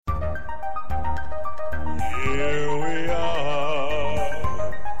here we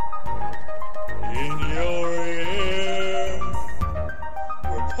are, in your ear.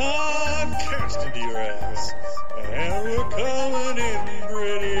 We're podcasting to your ass, and we're coming in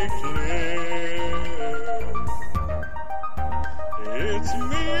pretty clear. It's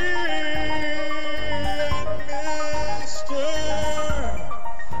me and Mr.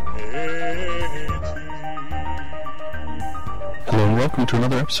 80. Hello and welcome to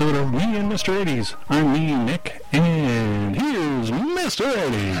another episode of Me and Mr. 80s. I'm me, Nick, and here's Mr.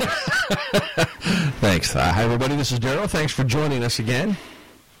 80s. Thanks. Hi, everybody. This is Darryl. Thanks for joining us again.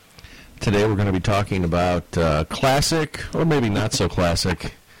 Today we're going to be talking about classic, or maybe not so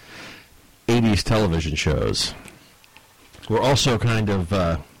classic, 80s television shows. We're also kind of,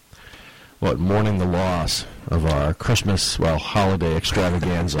 mourning the loss of our Christmas, holiday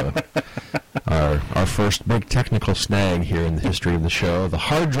extravaganza. Our first big technical snag here in the history of the show. The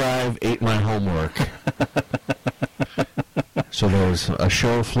hard drive ate my homework. So there's a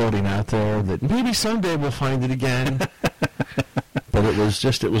show floating out there that maybe someday we'll find it again. But it was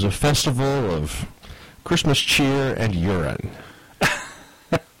a festival of Christmas cheer and urine.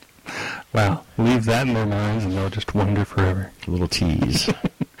 Wow, leave that in their minds and they'll just wonder forever. A little tease.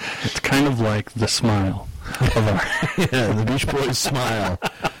 It's kind of like the smile of our... Yeah, the Beach Boys smile.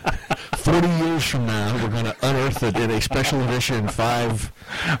 40 years from now, we're going to unearth it in a special edition, five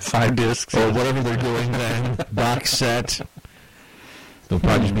discs, or whatever they're doing then, box set. They'll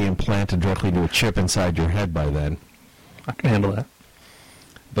probably just be implanted directly to a chip inside your head by then. I can handle that.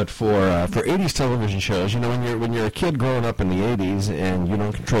 But for 80s television shows, when you're a kid growing up in the 80s and you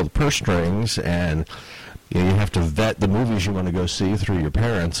don't control the purse strings and you have to vet the movies you want to go see through your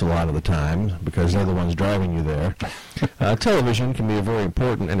parents a lot of the time because they're the ones driving you there. Television can be a very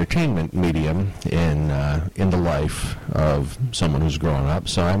important entertainment medium in the life of someone who's growing up.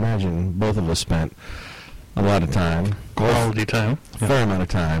 So I imagine both of us spent a lot of time, quality time, a fair amount of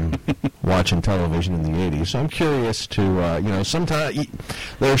time watching television in the 80s. So I'm curious to, sometimes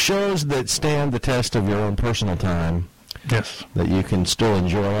there are shows that stand the test of your own personal time. Yes. That you can still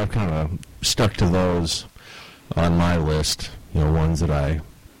enjoy. I've kind of stuck to those on my list, ones that I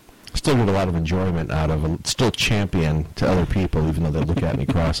still get a lot of enjoyment out of, and still champion to other people, even though they look at me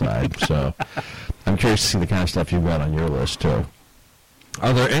cross-eyed. So I'm curious to see the kind of stuff you've got on your list, too.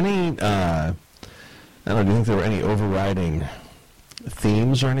 Are there any, do you think there were any overriding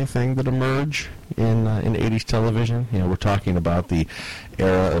themes or anything that emerge in 80s television? We're talking about the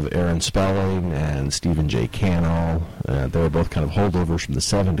era of Aaron Spelling and Stephen J. Cannell. They were both kind of holdovers from the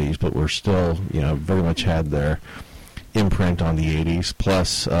 70s, but were still, very much had their imprint on the 80s,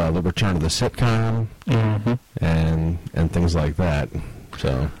 plus the return of the sitcom and things like that.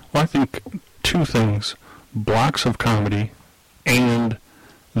 So, well, I think two things: blocks of comedy and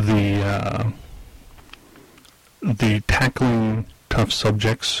the tackling tough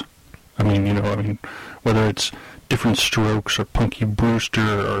subjects. Whether it's Different Strokes or Punky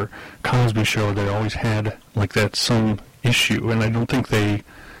Brewster or Cosby Show, they always had like that some issue, and I don't think they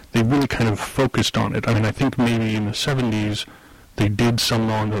really kind of focused on it. I think maybe in the 70s they did some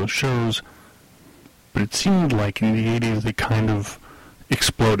on those shows, but it seemed like in the 80s they kind of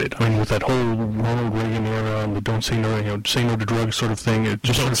exploded. With that whole Ronald Reagan era and the don't say no, say no to drugs sort of thing. It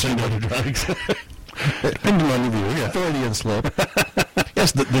just don't say no to drugs. Depending on the view, yeah. Freudian slip.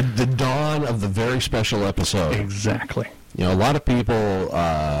 Yes, the dawn of the very special episode. Exactly. A lot of people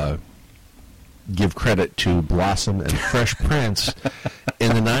give credit to Blossom and Fresh Prince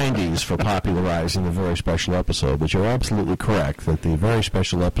in the 90s for popularizing the very special episode, but you're absolutely correct that the very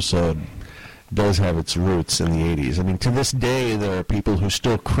special episode does have its roots in the 80s. To this day, there are people who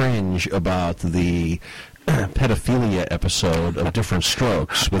still cringe about the pedophilia episode of Different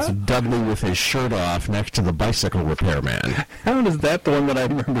Strokes with Dudley with his shirt off next to the bicycle repairman. How is that the one that I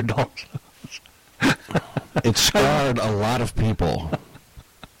remembered also? It scarred a lot of people.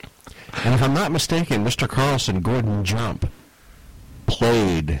 And if I'm not mistaken, Mr. Carlson, Gordon Jump,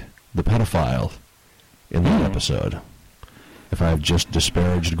 played the pedophile in that episode. If I've just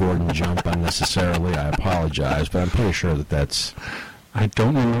disparaged Gordon Jump unnecessarily, I apologize, but I'm pretty sure that's... I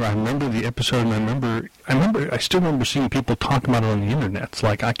don't remember. I remember the episode, and I still remember seeing people talk about it on the internet. It's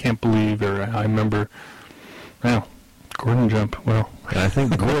like, I can't believe, or I remember, Gordon Jump, And I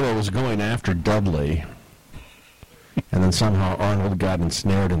think Gordo was going after Dudley, and then somehow Arnold got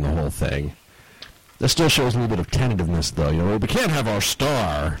ensnared in the whole thing. This still shows a little bit of tentativeness, though. We can't have our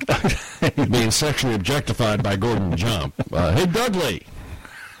star being sexually objectified by Gordon Jump. Hey, Dudley,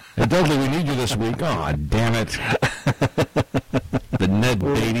 we need you this week. Oh, damn it. The Ned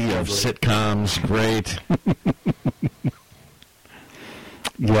Beatty of sitcoms, great.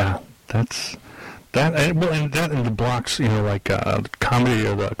 Yeah, that's and the blocks, like the comedy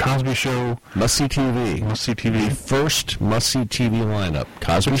or the Cosby Show. Must-see TV. Must-see TV. The first must-see TV lineup.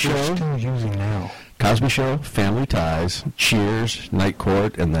 Cosby Show. Which still using now. Cosby Show, Family Ties, Cheers, Night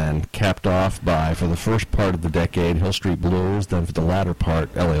Court, and then capped off by, for the first part of the decade, Hill Street Blues, then for the latter part,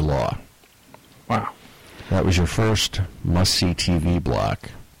 L.A. Law. Wow. That was your first must-see TV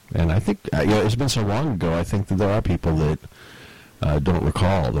block. And I think, it's been so long ago, I think that there are people that don't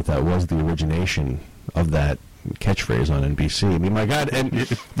recall that was the origination of that catchphrase on NBC. I mean, my God, and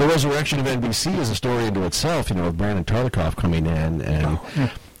the resurrection of NBC is a story into itself, with Brandon Tartikoff coming in and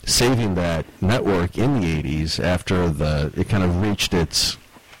saving that network in the 80s after it kind of reached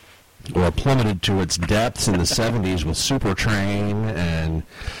plummeted to its depths in the 70s with Super Train and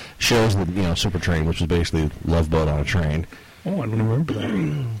shows that, Super Train, which was basically Love Boat on a Train. Oh, I don't remember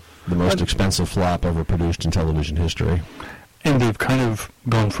that. The most expensive flop ever produced in television history. And they've kind of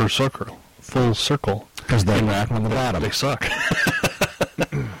gone full circle. Because they're back on the bottom. They suck.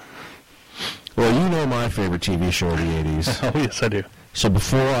 Well, my favorite TV show of the 80s. Oh, yes, I do. So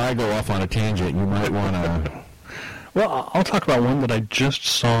before I go off on a tangent, you might want to... Well, I'll talk about one that I just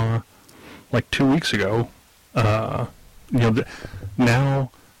saw like 2 weeks ago. Now,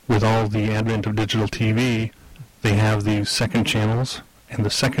 with all the advent of digital TV, they have these second channels, and the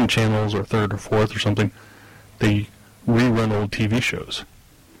second channels, or third or fourth or something, they rerun old TV shows.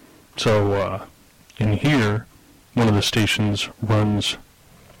 So, in here, one of the stations runs...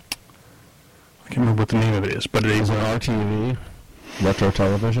 I can't remember what the name of it is, but it is RTV, retro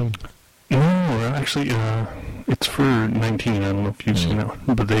television. No, actually, it's for 19. I don't know if you've seen that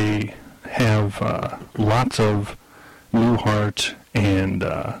one, but they have lots of Newhart and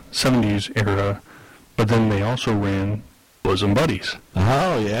 70s era, but then they also ran Bosom Buddies.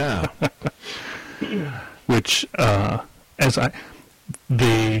 Oh yeah, which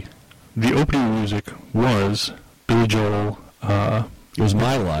the opening music was Billy Joel. It was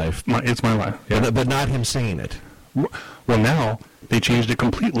My Life. It's My Life. Yeah. But not him singing it. Well, now they changed it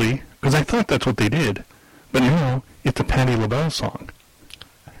completely, because I thought that's what they did. But now it's a Patti LaBelle song.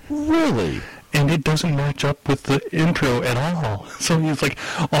 Really? And it doesn't match up with the intro at all. So it's like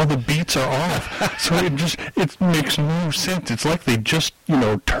all the beats are off. So it makes no sense. It's like they just,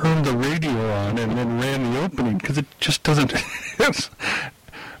 turned the radio on and then ran the opening, because it just doesn't...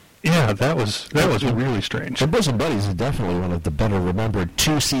 Yeah, that was really strange. The Bosom Buddies is definitely one of the better remembered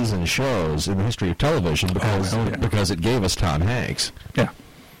two-season shows in the history of television because it gave us Tom Hanks. Yeah.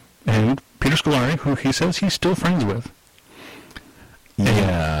 And Peter Scolari, who he says he's still friends with.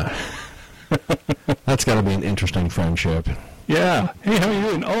 Yeah. That's got to be an interesting friendship. Yeah. Hey, how are you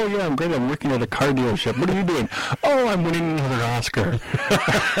doing? Oh, yeah, I'm great. I'm working at a car dealership. What are you doing? Oh, I'm winning another Oscar.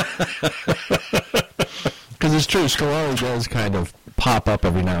 Because it's true, Scolari does kind of pop up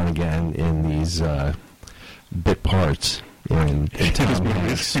every now and again in these bit parts in Tom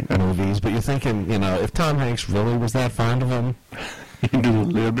Hanks movies. But you're thinking, if Tom Hanks really was that fond of him, he can do a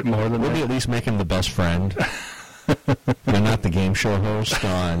little bit more than that. Maybe at least make him the best friend. Not the game show host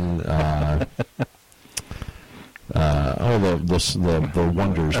on the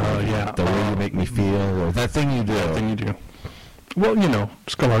Wonders. The Way You Make Me Feel, or That Thing You Do. That Thing You Do. Well,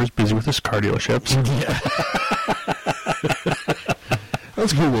 Scolari's busy with his car dealerships. Yeah.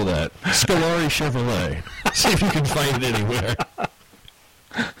 Let's Google that. Scolari Chevrolet. See if you can find it anywhere.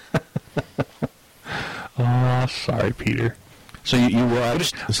 Oh, sorry, Peter. So you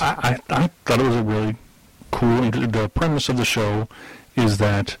watched... I thought it was a really cool... The premise of the show is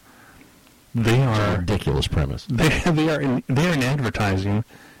that they are... It's a ridiculous premise. They are in advertising,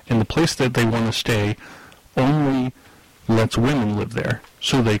 and the place that they want to stay only lets women live there.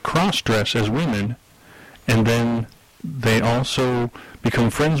 So they cross-dress as women, and then they also become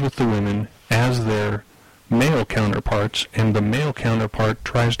friends with the women as their male counterparts, and the male counterpart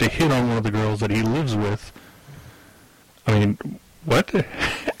tries to hit on one of the girls that he lives with. I mean, what?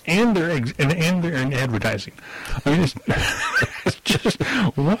 And they're in advertising. I mean, it's just,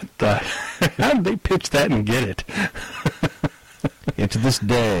 what the? How did they pitch that and get it? Yeah, to this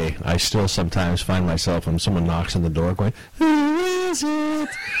day, I still sometimes find myself when someone knocks on the door going, "Who is it?"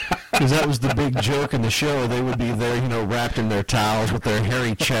 Because that was the big joke in the show. They would be there, wrapped in their towels with their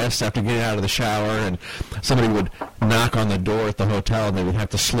hairy chests after getting out of the shower, and somebody would knock on the door at the hotel, and they would have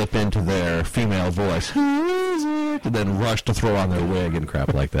to slip into their female voice, "Who is it?" and then rush to throw on their wig and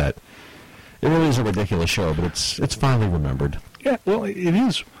crap like that. It really is a ridiculous show, but it's finally remembered. Yeah, well, it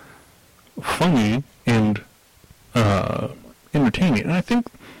is funny and entertaining, and I think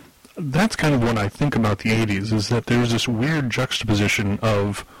that's kind of what I think about the 80s, is that there's this weird juxtaposition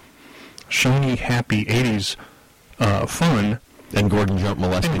of shiny, happy 80s fun, And Gordon Jump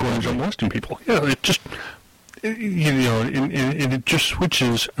molesting people. Yeah, it just, and it just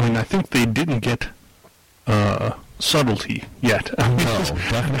switches. I mean, I think they didn't get subtlety yet. No,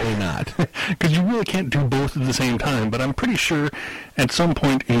 definitely not. Because you really can't do both at the same time. But I'm pretty sure at some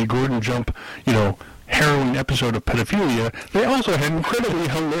point in Gordon Jump, harrowing episode of pedophilia, they also had incredibly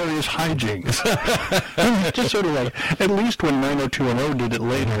hilarious hijinks. It's just sort of like, at least when 90210 did it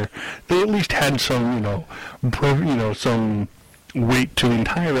later, they at least had some, some weight to the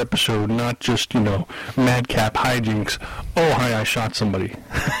entire episode, not just, madcap hijinks. Oh, hi, I shot somebody.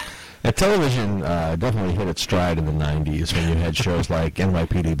 Television definitely hit its stride in the 90s when you had shows like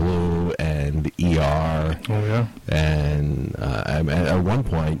NYPD Blue and ER. Oh, yeah. And at one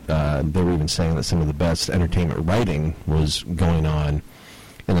point, they were even saying that some of the best entertainment writing was going on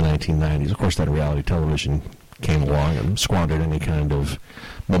in the 1990s. Of course, then reality television came along and squandered any kind of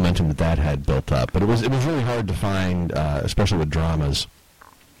momentum that had built up. But it was really hard to find, especially with dramas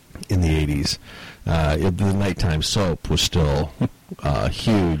in the 80s. The nighttime soap was still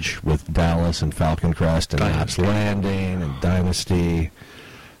huge with Dallas and Falcon Crest and Knots Landing and Dynasty.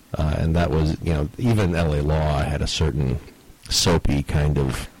 And that was, even L.A. Law had a certain soapy kind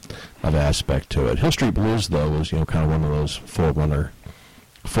of aspect to it. Hill Street Blues, though, was, kind of one of those forerunner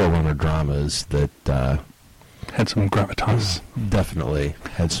dramas that had some gravitas. Definitely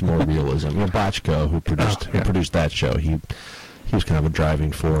had some more realism. Bochco, who produced that show, he was kind of a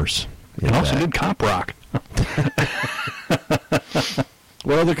driving force. And also did Cop Rock.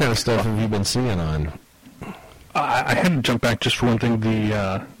 What other kind of stuff have you been seeing on? I had to jump back just for one thing.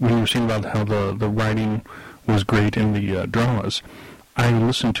 When you were saying about how the writing was great in the dramas, I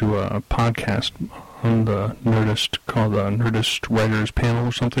listened to a podcast on the Nerdist called the Nerdist Writers Panel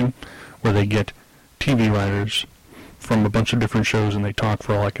or something, where they get TV writers from a bunch of different shows and they talk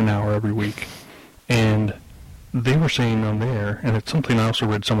for like an hour every week. And they were saying on there, and it's something I also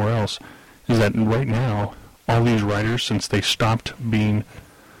read somewhere else, is that right now, all these writers, since they stopped doing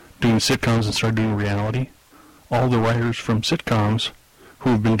sitcoms and started doing reality, all the writers from sitcoms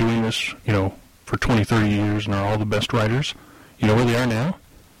who have been doing this, for 20, 30 years and are all the best writers, you know where they are now?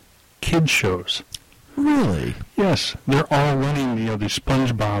 Kids shows. Really? Yes. They're all running, these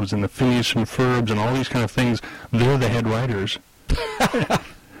SpongeBobs and the Phineas and Ferbs and all these kind of things. They're the head writers. And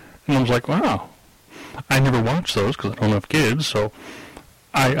I was like, wow. I never watched those because I don't have kids, so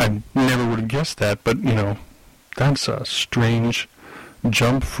I never would have guessed that. But, that's a strange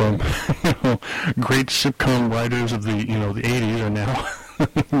jump from, great sitcom writers of the, the 80s are now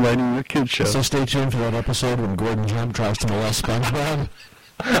writing the kids show. So stay tuned for that episode when Gordon Jump tries to molest SpongeBob.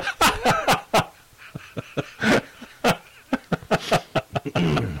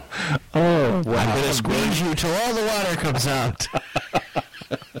 Oh, wow. I'm going to squeeze you till all the water comes out.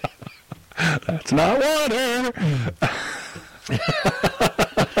 That's not water.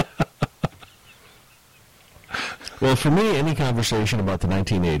 Well, for me, any conversation about the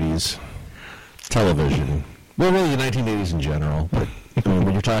 1980s television, well, really the 1980s in general, but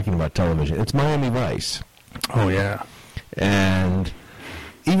when you're talking about television, it's Miami Vice. Oh, yeah. And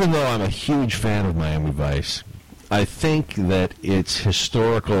even though I'm a huge fan of Miami Vice, I think that its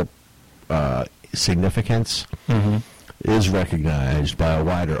historical significance is recognized by a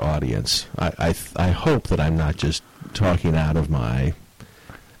wider audience. I hope that I'm not just talking out of my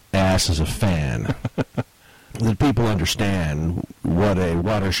ass as a fan. That people understand what a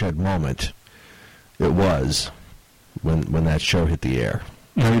watershed moment it was when that show hit the air.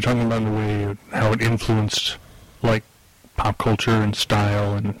 Now you're talking about the way how it influenced, like, pop culture and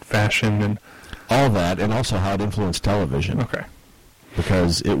style and fashion and all that, and also how it influenced television. Okay.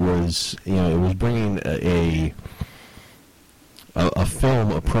 Because it was, it was bringing a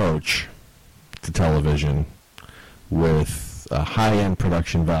film approach to television with high-end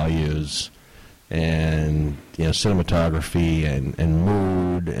production values and cinematography and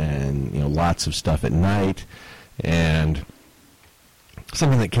mood and lots of stuff at night, and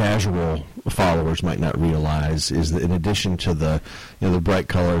something that casual followers might not realize is that in addition to the the bright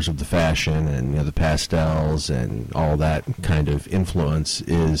colors of the fashion and the pastels and all that kind of influence,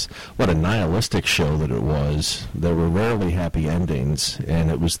 is what a nihilistic show that it was. There were rarely happy endings, and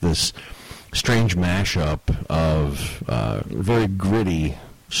it was this strange mashup of very gritty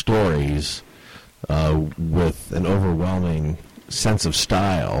stories with an overwhelming sense of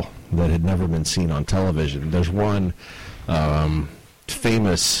style that had never been seen on television. There's one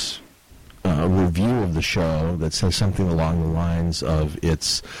famous review of the show that says something along the lines of,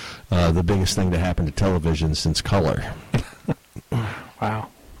 it's the biggest thing to happen to television since color. Wow.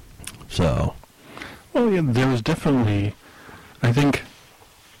 So. Well, yeah, there was definitely, I think,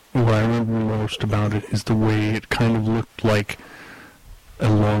 what I remember most about it is the way it kind of looked like a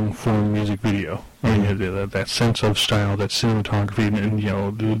long-form music video. I mean, that sense of style, that cinematography,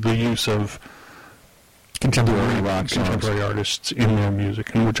 and the use of Contemporary rock songs. contemporary artists in their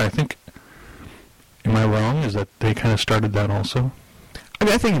music, and which I think, am I wrong? Is that they kind of started that also? I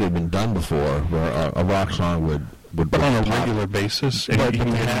mean, I think it had been done before, where a rock song would But on a pop. regular basis, But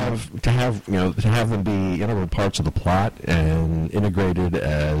to have them be integral parts of the plot and integrated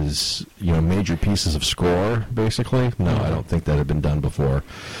as major pieces of score, basically. No, I don't think that had been done before.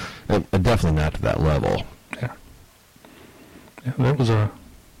 Definitely not to that level. Yeah, that was a.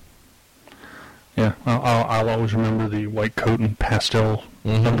 Yeah, I'll always remember the white coat and pastel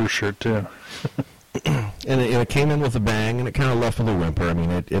undershirt too. And it came in with a bang, and it kind of left with a whimper. I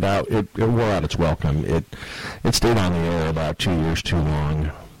mean, it wore out its welcome. It stayed on the air about 2 years too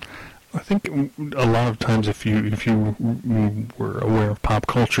long. I think a lot of times, if you were aware of pop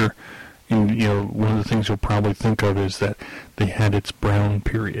culture, and one of the things you'll probably think of is that they had its brown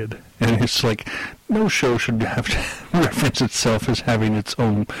period, and it's like no show should have to reference itself as having its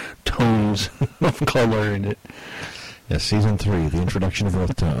own tones of color in it. Yeah, season 3, the introduction of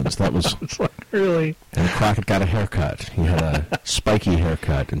earth tones. That was It's like, really? And Crockett got a haircut. He had a spiky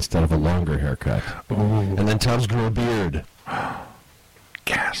haircut instead of a longer haircut. Ooh. And then Tubbs grew a beard.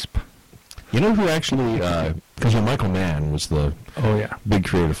 Gasp. You know who actually, because Michael Mann was the big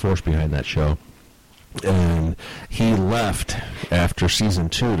creative force behind that show. And he left after season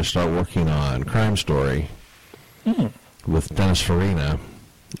 2 to start working on Crime Story with Dennis Farina.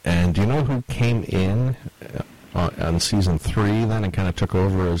 And do you know who came in on season 3 then and kind of took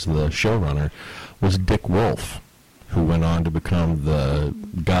over as the showrunner? Was Dick Wolf, who went on to become the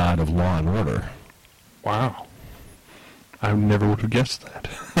god of Law and Order. Wow. I never would have guessed that.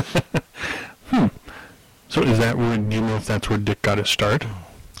 So is that where, do you know if that's where Dick got his start?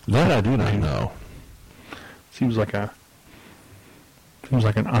 That I do not know. Seems like an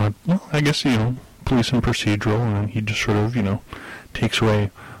odd, well, I guess, police and procedural, and he just sort of, takes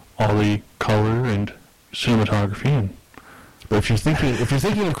away all the color and cinematography. And but if you're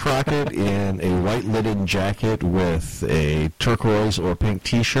thinking of Crockett in a white linen jacket with a turquoise or pink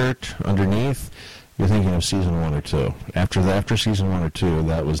T-shirt underneath, you're thinking of season 1 or 2. After season 1 or 2,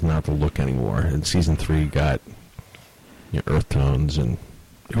 that was not the look anymore. And season 3 got earth tones and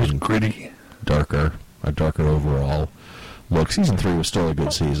it was gritty, a darker overall look. Season 3 was still a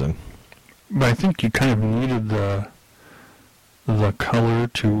good season. But I think you kind of needed the color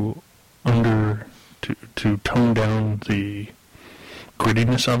to tone down the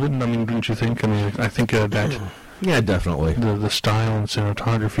grittiness of it. I mean, don't you think? I mean, I think that yeah, definitely the style and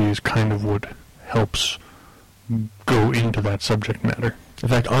cinematography is kind of what helps go into that subject matter. In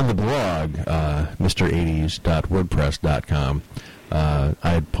fact, on the blog, Mr80s.wordpress.com, I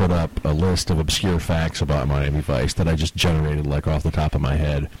had put up a list of obscure facts about Miami Vice that I just generated off the top of my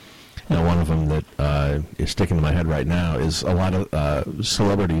head. Now, one of them that is sticking to my head right now is a lot of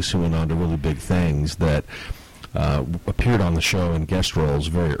celebrities who went on to really big things that appeared on the show in guest roles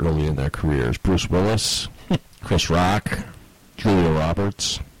very early in their careers. Bruce Willis, Chris Rock, Julia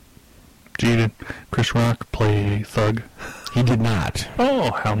Roberts. Did Chris Rock play Thug? He did not.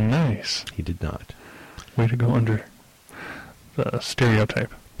 Oh, how nice. He did not. Way to go under the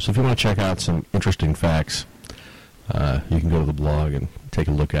stereotype. So if you want to check out some interesting facts, you can go to the blog and take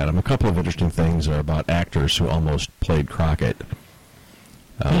a look at them. A couple of interesting things are about actors who almost played Crockett.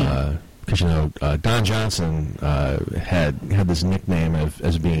 Because, Don Johnson had this nickname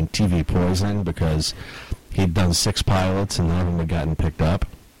as being TV poison because he'd done 6 pilots and none of them had gotten picked up.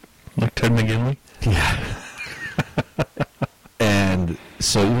 Like Ted McGinley? Yeah. And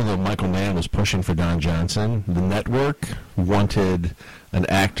so even though Michael Mann was pushing for Don Johnson, the network wanted an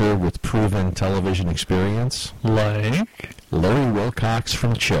actor with proven television experience. Like? Larry Wilcox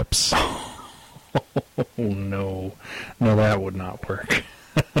from Chips. Oh, no. No, that would not work.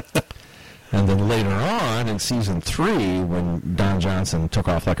 And then later on, in season 3, when Don Johnson took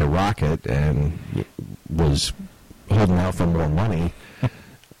off like a rocket and was holding out for more money,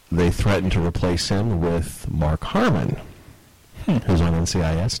 they threatened to replace him with Mark Harmon, who's on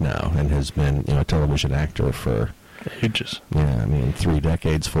NCIS now and has been, a television actor for ages. 3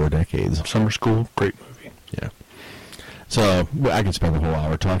 decades, 4 decades. Summer School, great movie. Yeah. So I could spend the whole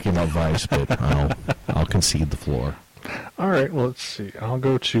hour talking about Vice, but I'll concede the floor. All right. Well, let's see. I'll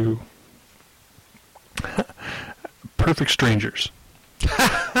go to Perfect Strangers.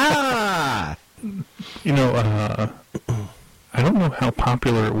 I don't know how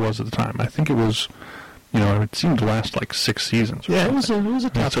popular it was at the time. I think it was, it seemed to last like 6 seasons. Yeah, it was a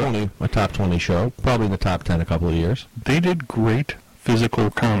top 20 show, probably in the top 10 a couple of years. They did great physical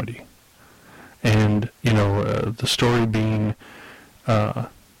comedy, and the story being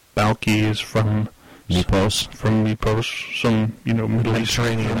Balki is from Mypos. From Mypos, some Middle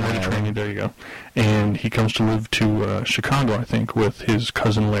Eastern, Mediterranean. There you go. And he comes to live to Chicago, I think, with his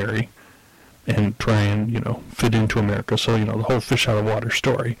cousin Larry, and try and fit into America. So the whole fish out of water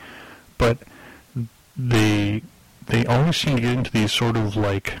story. But they always seem to get into these sort of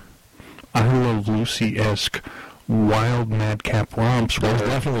like I Love Lucy-esque wild madcap romps. There was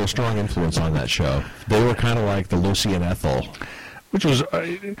definitely a strong influence on that show. They were kind of like the Lucy and Ethel, which was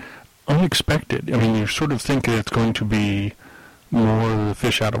unexpected. I mean, you sort of think it's going to be more of the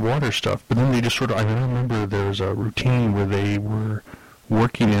fish out of water stuff, but then they just sort of, I remember there was a routine where they were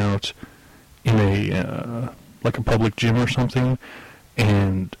working out in a, like a public gym or something,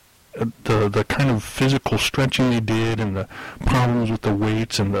 and the kind of physical stretching they did and the problems with the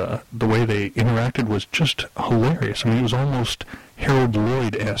weights and the way they interacted was just hilarious. I mean, it was almost Harold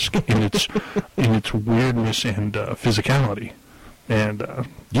Lloyd-esque in its weirdness and physicality. And do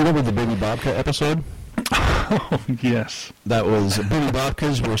you remember the Baby Babka episode? Oh, yes. That was Baby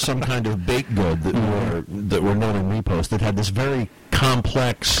Babkas were some kind of baked good that were known in Mypos that had this very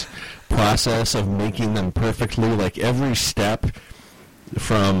complex process of making them perfectly, like every step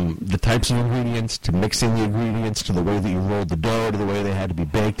from the types of ingredients to mixing the ingredients to the way that you rolled the dough to the way they had to be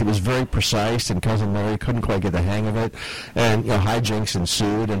baked. It was very precise, and Cousin Larry couldn't quite get the hang of it. And hijinks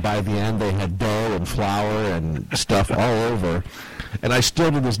ensued, and by the end they had dough and flour and stuff all over. And I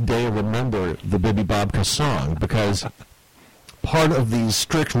still to this day remember the Bibi Babka song, because part of these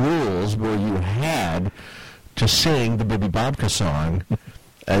strict rules were you had to sing the Bibi Babka song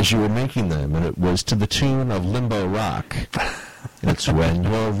as you were making them, and it was to the tune of Limbo Rock. It's when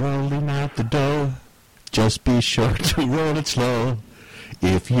you're rolling out the dough, just be sure to roll it slow.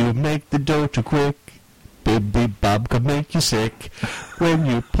 If you make the dough too quick, Bibi Babka make you sick. When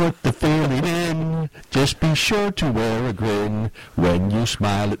you put the filling in, just be sure to wear a grin. When you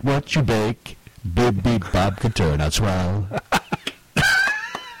smile at what you bake, Bibi Babka turn out swell.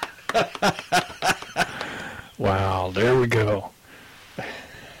 Wow, there we go.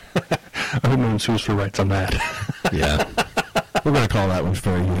 I hope no one sues for rights on that. Yeah. We're going to call that one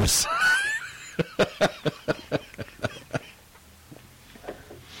fair use.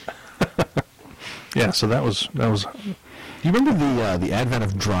 Yeah, so that was. Do you remember the advent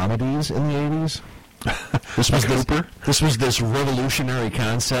of dramedies in the 80s? This was this revolutionary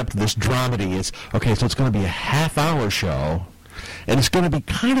concept, this dramedy. It's so it's going to be a half-hour show, and it's going to be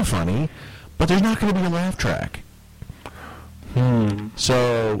kind of funny, but there's not going to be a laugh track.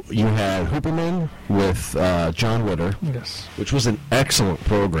 So you had Hooperman with John Ritter, yes, which was an excellent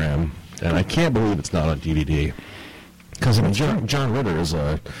program, and I can't believe it's not on DVD. Because John Ritter is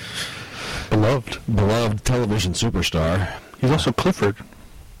a beloved television superstar. He's also Clifford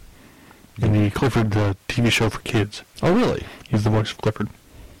in the Clifford TV show for kids. Oh, really? He's the voice of Clifford.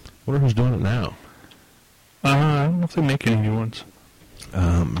 I wonder who's doing it now. I don't know if they make any new ones.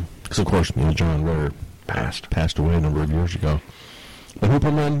 Because of course, John Ritter passed away a number of years ago. The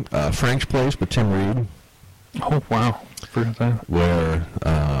Hooperman, Frank's Place with Tim Reed. Oh, wow. Forgot that. Where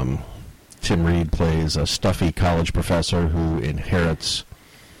Tim Reed plays a stuffy college professor who inherits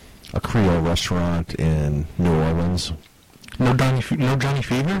a Creole restaurant in New Orleans. No Johnny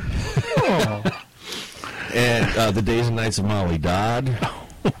Fever? Oh. And The Days and Nights of Molly Dodd.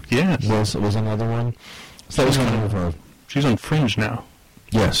 Oh, yes. Was another one. So that was kind of a... She's on Fringe now.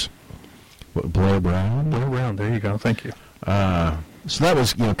 Yes. Blair Brown? Blair Brown, there you go. Thank you. So that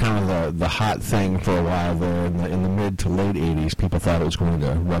was, kind of the hot thing for a while there in the mid to late 80s. People thought it was going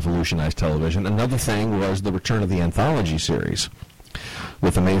to revolutionize television. Another thing was the return of the anthology series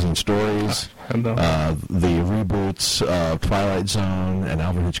with Amazing Stories, the reboots of Twilight Zone and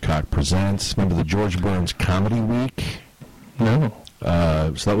Alfred Hitchcock Presents. Remember the George Burns Comedy Week? No.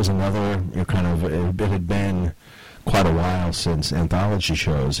 So that was another, it had been quite a while since anthology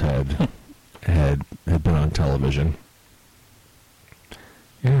shows had been on television.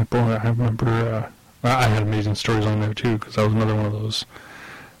 Yeah, boy, I remember. I had Amazing Stories on there too, because that was another one of those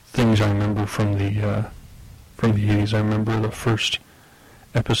things I remember from the 80s. I remember the first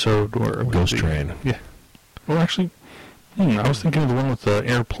episode where Ghost Train. Yeah. Well, actually, I was thinking of the one with the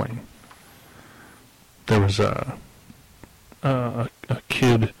airplane. There was a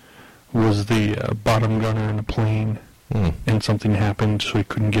kid who was the bottom gunner in the plane, and something happened, so he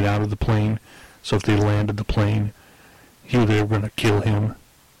couldn't get out of the plane. So if they landed the plane, they were going to kill him.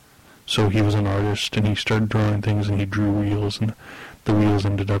 So he was an artist, and he started drawing things, and he drew wheels, and the wheels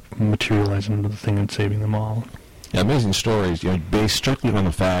ended up materializing into the thing and saving them all. Yeah, Amazing Stories, based strictly on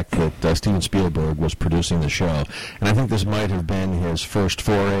the fact that Steven Spielberg was producing the show. And I think this might have been his first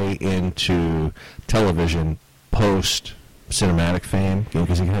foray into television post cinematic fame,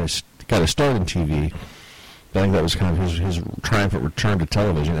 because he got a start in TV. I think that was kind of his triumphant return to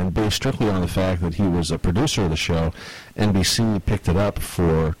television, and based strictly on the fact that he was a producer of the show, NBC picked it up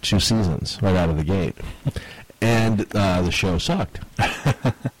for 2 seasons right out of the gate. And the show sucked.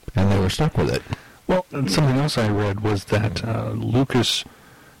 And they were stuck with it. Well, something else I read was that Lucas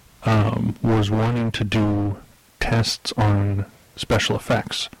was wanting to do tests on special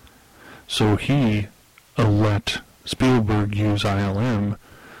effects. So he let Spielberg use ILM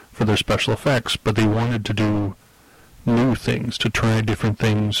for their special effects, but they wanted to do new things, to try different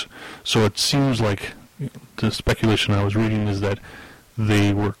things. So it seems like the speculation I was reading is that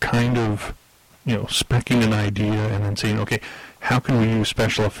they were kind of, speccing an idea and then saying, okay, how can we use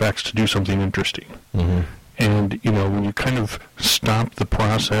special effects to do something interesting? Mm-hmm. And, when you kind of stop the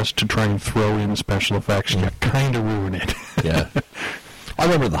process to try and throw in special effects, you kind of ruin it. Yeah. I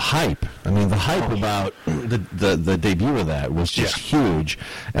remember the hype. I mean, the hype about the debut of that was just huge.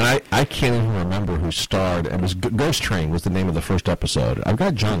 And I can't even remember who starred. It was Ghost Train was the name of the first episode. I've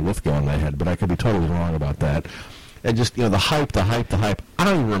got John Lithgow in my head, but I could be totally wrong about that. And just, the hype. I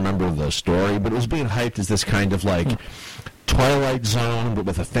don't even remember the story, but it was being hyped as this kind of like Twilight Zone, but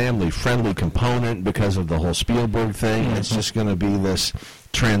with a family-friendly component because of the whole Spielberg thing. Mm-hmm. It's just going to be this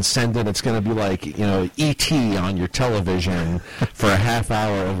transcendent. It's going to be like, E.T. on your television for a half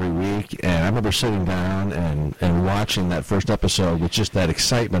hour every week. And I remember sitting down and watching that first episode with just that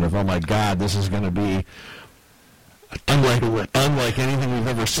excitement of, oh my God, this is going to be unlike anything we've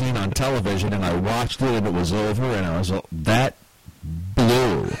ever seen on television. And I watched it and it was over and I was, that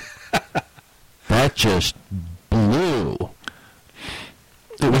blew. That just blew.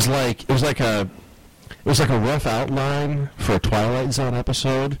 It was like a rough outline for a Twilight Zone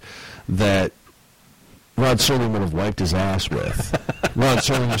episode that Rod Serling would have wiped his ass with. Rod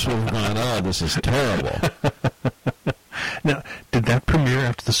Serling just would have gone, oh, this is terrible. Now, did that premiere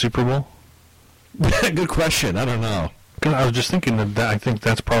after the Super Bowl? Good question. I don't know. I was just thinking that I think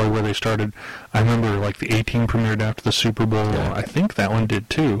that's probably where they started. I remember the 18 premiered after the Super Bowl. Yeah. I think that one did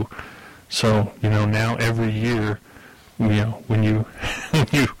too. So, now every year, when you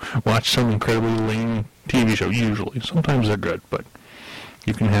watch some incredibly lame TV show, usually, sometimes they're good, but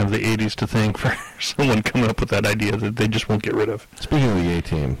you can have the 80s to thank for someone coming up with that idea that they just won't get rid of. Speaking of the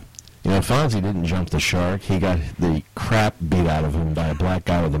A-Team, Fonzie didn't jump the shark. He got the crap beat out of him by a black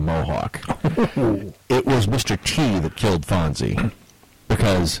guy with a mohawk. It was Mr. T that killed Fonzie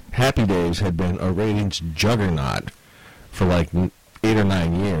because Happy Days had been a ratings juggernaut for 8 or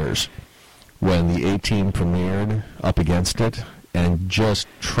 9 years. When the A-Team premiered up against it and just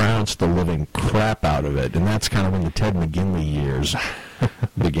trounced the living crap out of it. And that's kind of when the Ted McGinley years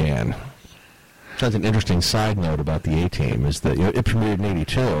began. That's an interesting side note about the A-Team is that it premiered in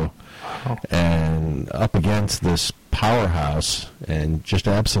 82 and up against this powerhouse and just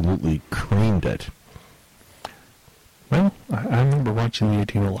absolutely creamed it. Well, I remember watching the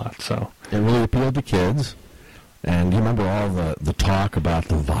A-Team a lot, so. It really appealed to kids. And you remember all the talk about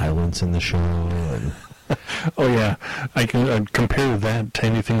the violence in the show? And oh, yeah. I can compare that to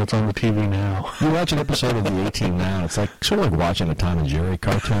anything that's on the TV now. You watch an episode of the A-Team now, it's sort of like watching a Tom and Jerry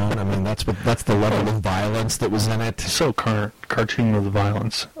cartoon. I mean, that's the level of violence that was in it. So cartoon with the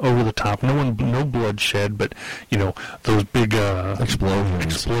violence. Over the top. No bloodshed, but, those big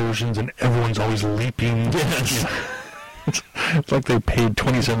explosions, and everyone's always leaping. Yes. It's like they paid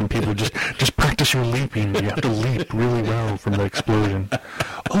 27 people just practice your leaping. You have to leap really well from the explosion.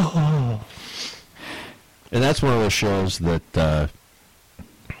 Oh. And that's one of those shows that I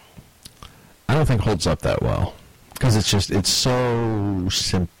don't think holds up that well because it's so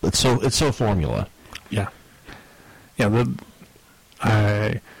simple. It's so formula. Yeah. Yeah.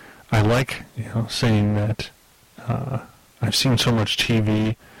 I like saying that I've seen so much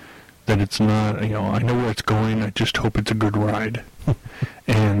TV. That it's not, I know where it's going, I just hope it's a good ride.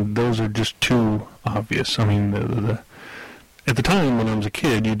 And those are just too obvious. I mean, at the time when I was a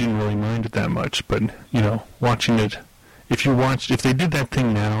kid, you didn't really mind it that much, but, watching it, if they did that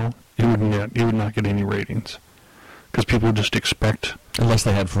thing now, it would not get any ratings. Because people just expect... Unless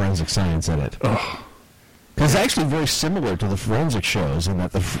they had forensic science in it. Oh. It's actually very similar to the forensic shows in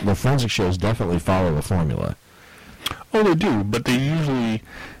that the forensic shows definitely follow a formula. Oh, they do, but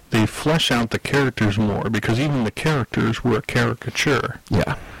they flesh out the characters more because even the characters were a caricature.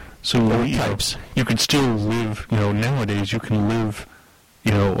 Yeah. So you can still live, nowadays you can live,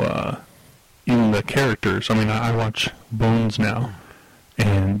 in the characters. I mean, I watch Bones now,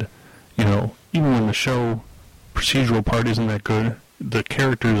 and, even when the show procedural part isn't that good, the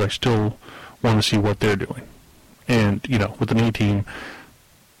characters, I still want to see what they're doing. And, with an A-Team,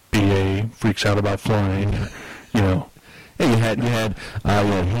 BA freaks out about flying, You had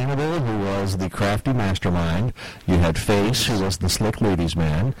Hannibal, who was the crafty mastermind. You had Face, who was the slick ladies'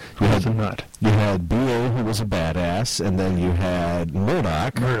 man. Who was a nut. You had B.A., who was a badass, and then you had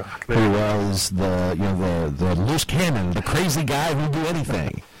Murdoch, who was the loose cannon, the crazy guy who'd do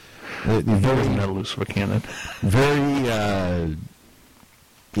anything. Very not loose of a cannon. Very,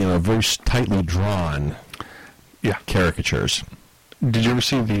 very tightly drawn. Yeah, caricatures. Did you ever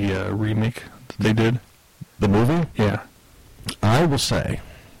see the remake that they did? The movie? Yeah. I will say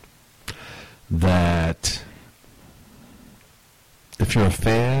that if you're a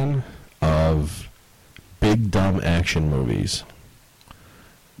fan of big, dumb action movies,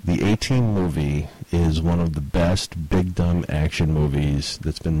 the A-Team movie is one of the best big, dumb action movies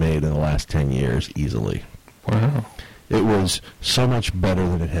that's been made in the last 10 years, easily. Wow. It was so much better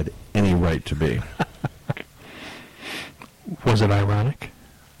than it had any right to be. Was it ironic?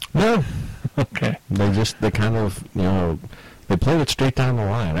 No. Okay. They kind of, they played it straight down the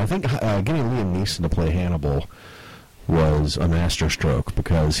line. I think getting Liam Neeson to play Hannibal was a masterstroke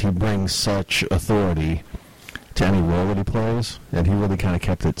because he brings such authority to any role that he plays, and he really kind of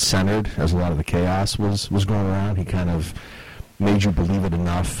kept it centered as a lot of the chaos was going around. He kind of made you believe it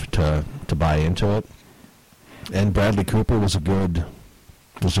enough to buy into it. And Bradley Cooper was a good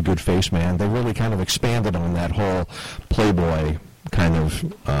face man. They really kind of expanded on that whole playboy kind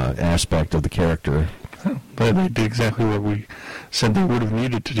of aspect of the character. But they did exactly what we said they would have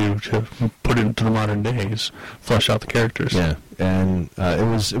needed to do to put it into the modern days, flesh out the characters. Yeah, and it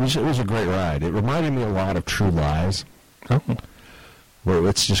was a great ride. It reminded me a lot of True Lies, where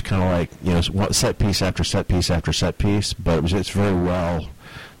it's just kind of like set piece after set piece after set piece, but it's very well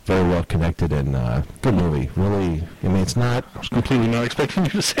connected and good movie. Really, it's not. I was completely not expecting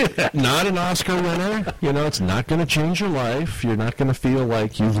you to say that. Not an Oscar winner. It's not going to change your life. You're not going to feel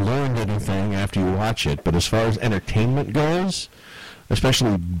like you've learned anything after you watch it. But as far as entertainment goes,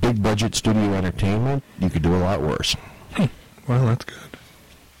 especially big budget studio entertainment, you could do a lot worse. Well, that's good.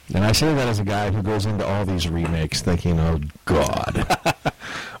 And I say that as a guy who goes into all these remakes thinking, oh, God.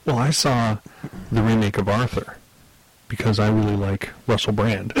 Well, I saw the remake of Arthur, because I really like Russell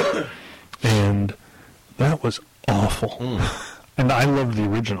Brand. And that was awful. And I loved the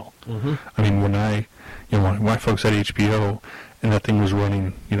original. Mm-hmm. I mean, when my folks had HBO and that thing was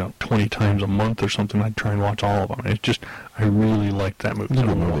running, 20 times a month or something, I'd try and watch all of them. It's just, I really liked that movie.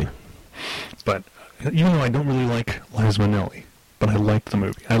 Good movie. But even though I don't really like Liza Minnelli, but I liked the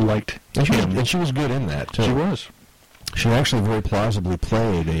movie. I liked him. And she was good in that, too. She was. She actually very plausibly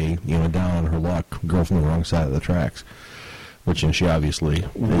played a, down on her luck girl from the wrong side of the tracks, which she obviously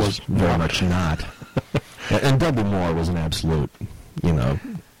was very much not. And Dudley Moore was an absolute,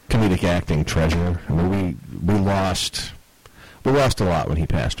 comedic acting treasure. I mean, we lost a lot when he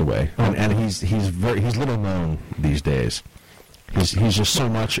passed away, and he's little known these days. He's just so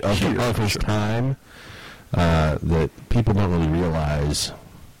much of his time that people don't really realize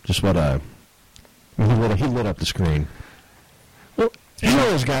just what he lit up the screen. Well, he's one of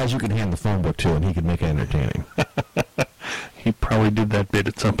those guys you can hand the phone book to and he could make it entertaining. He probably did that bit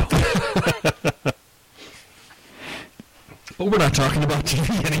at some point. But we're not talking about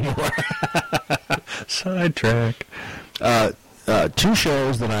TV anymore. Sidetrack. Two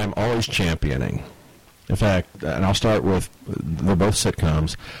shows that I'm always championing. In fact, and I'll start with, they're both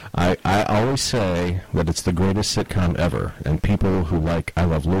sitcoms. I always say that it's the greatest sitcom ever, and people who like I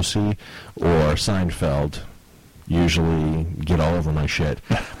Love Lucy or Seinfeld usually get all over my shit.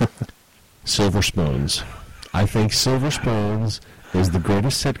 Silver Spoons. I think Silver Spoons is the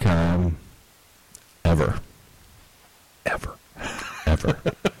greatest sitcom ever. Ever.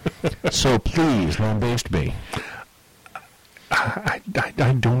 So please, lambaste me. I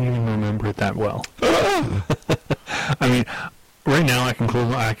don't even remember it that well. I mean, right now I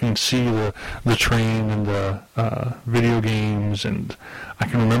can see the train and the video games, and I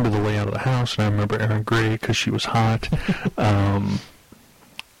can remember the layout of the house, and I remember Erin Gray because she was hot. And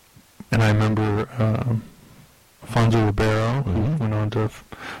I remember Alfonso Ribeiro, who went on to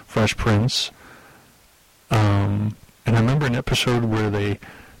Fresh Prince. And I remember an episode where they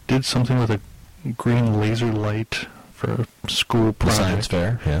did something with a green laser light for a school project. The science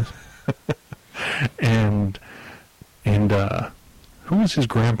fair, yes. and who was his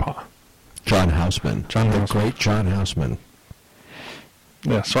grandpa? John Houseman. The great John Houseman.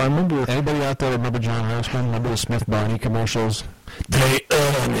 Yeah, so I remember... Anybody out there remember John Houseman? Remember the Smith Barney commercials? They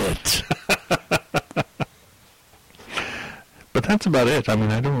own it! But that's about it. I mean,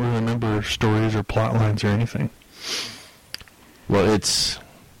 I don't really remember stories or plot lines or anything. Well,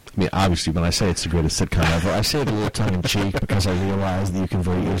 obviously, when I say it's the greatest sitcom ever, I say it a little tongue-in-cheek because I realize that you can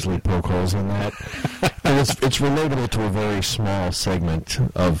very easily poke holes in that. And it's relatable to a very small segment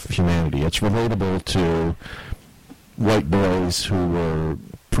of humanity. It's relatable to white boys who were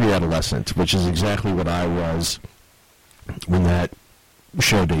pre-adolescent, which is exactly what I was when that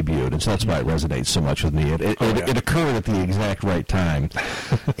show debuted, and so that's why it resonates so much with me. It occurred at the exact right time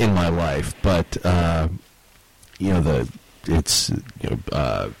in my life, but Joel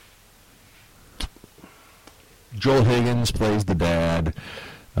Higgins plays the dad.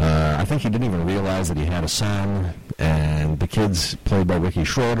 I think he didn't even realize that he had a son, and the kid's played by Ricky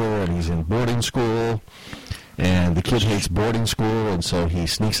Schroeder, and he's in boarding school. And the kid hates boarding school, and so he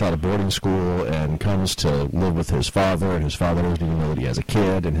sneaks out of boarding school and comes to live with his father, and his father doesn't even know that he has a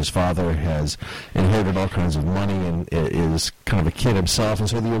kid, and his father has inherited all kinds of money and is kind of a kid himself. And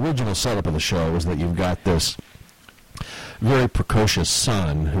so the original setup of the show is that you've got this very precocious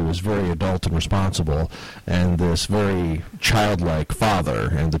son who is very adult and responsible, and this very childlike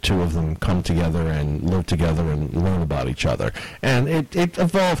father, and the two of them come together and live together and learn about each other. And it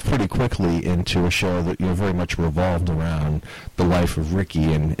evolved pretty quickly into a show that very much revolved around the life of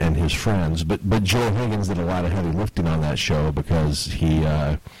Ricky and his friends. But Joel Higgins did a lot of heavy lifting on that show because he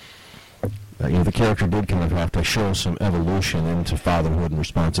the character did kind of have to show some evolution into fatherhood and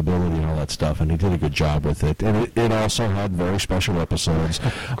responsibility and all that stuff, and he did a good job with it. And it also had very special episodes.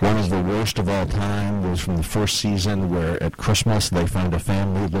 One of the worst of all time was from the first season, where at Christmas they found a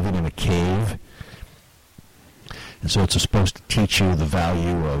family living in a cave. And so it's supposed to teach you the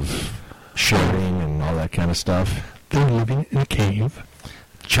value of sharing and all that kind of stuff. They're living in a cave.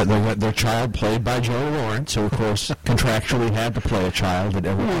 Their child played by Joey Lawrence, who of course contractually had to play a child at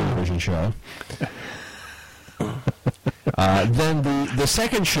every television show. Then the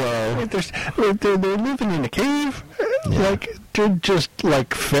second show, they're living in a cave. Yeah. Like they're just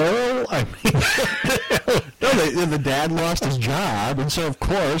like feral. I mean, no, the dad lost his job, and so of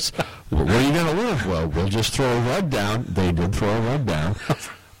course, where are you going to live? Well, we'll just throw a rug down. They did throw a rug down.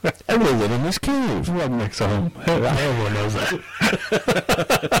 And we'll live in this cave. What makes a home? Everyone knows that.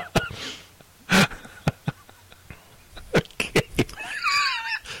 Okay.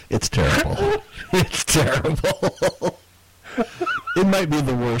 It's terrible. It's terrible. It might be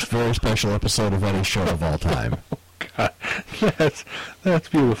the worst very special episode of any show of all time. Oh, God. That's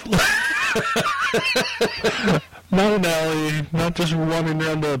beautiful. Not an alley, not just wandering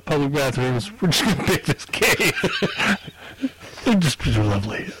around the public bathrooms. We're just going to pick this cave. They're just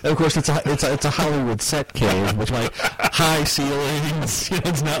lovely. And of course, it's a Hollywood set cave with like high ceilings.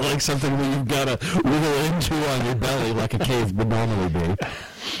 It's not like something where you've got to wiggle into on your belly like a cave would normally be.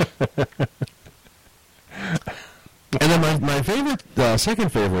 And then my favorite,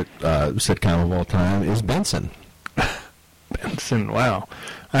 second favorite sitcom of all time is Benson. Benson, wow.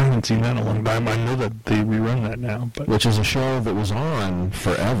 I haven't seen that in a long time. I know that they rerun that now. But which is a show that was on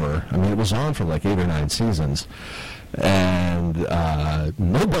forever. I mean, it was on for like 8 or 9 seasons. And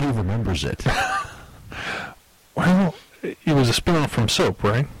nobody remembers it. Well, it was a spin-off from Soap,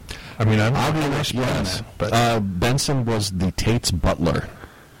 right? I mean, I don't know yes. But Benson was the Tate's butler.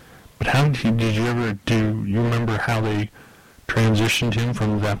 But how did you ever do? You remember how they transitioned him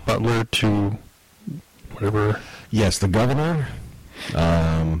from that butler to whatever? Yes, the governor.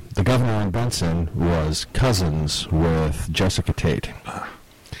 The governor in Benson was cousins with Jessica Tate,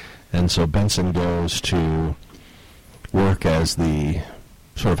 and so Benson goes to work as the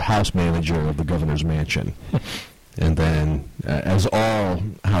sort of house manager of the governor's mansion. And then, as all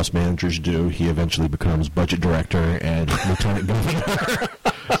house managers do, he eventually becomes budget director and lieutenant governor.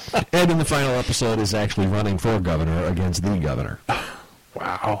 And in the final episode is actually running for governor against the governor.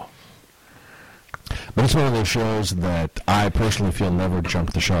 Wow. But it's one of those shows that I personally feel never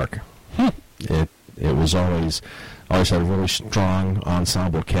jumped the shark. It was always had a really strong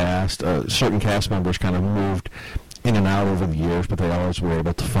ensemble cast. Certain cast members kind of moved in and out over the years, but they always were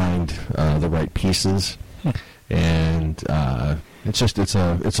able to find the right pieces. And it's a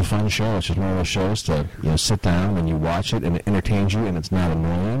fun show. It's just one of those shows to sit down and you watch it and it entertains you and it's not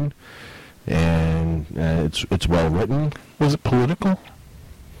annoying, and it's well written. Was it political?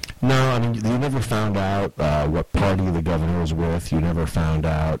 No, I mean you never found out what party the governor was with. You never found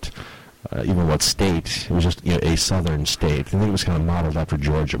out even what state. It was just a southern state. I think it was kind of modeled after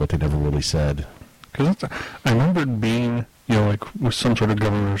Georgia, but they never really said. Because I remember it being, like with some sort of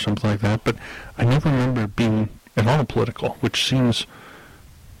governor or something like that, but I never remember it being at all political, which seems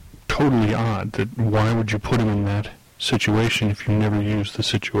totally odd. That why would you put him in that situation if you never used the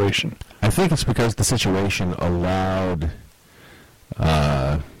situation? I think it's because the situation allowed,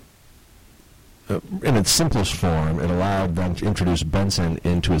 in its simplest form, it allowed them to introduce Benson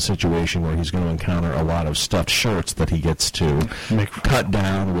into a situation where he's going to encounter a lot of stuffed shirts that he gets to cut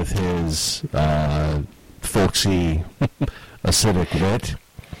down with his folksy, acidic wit.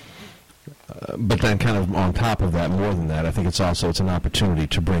 But then kind of on top of that, more than that, I think it's an opportunity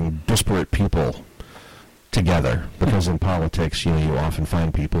to bring disparate people together. Because in politics, you often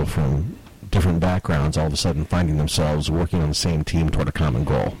find people from different backgrounds all of a sudden finding themselves working on the same team toward a common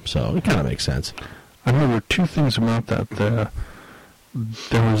goal. So it kind of makes sense. I know there were two things about that.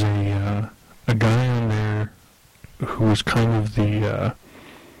 There was a guy on there who was kind of the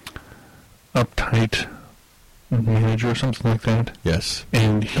uptight manager or something like that. Yes.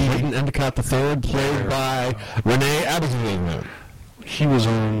 And Clayton Endicott III, played by Renee Abelson. He was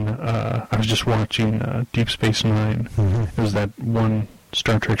on, I was just watching Deep Space Nine. Mm-hmm. It was that one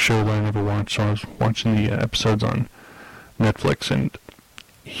Star Trek show that I never watched, so I was watching the episodes on Netflix, and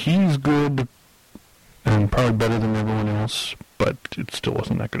he's good and probably better than everyone else, but it still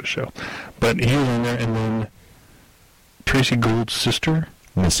wasn't that good a show. But he was on there, and then Tracy Gould's sister,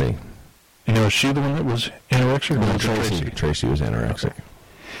 Missy. Is she the one that was anorexic? No, Tracy was anorexic.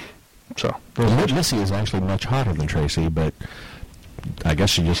 Okay. So Missy is actually much hotter than Tracy, but I guess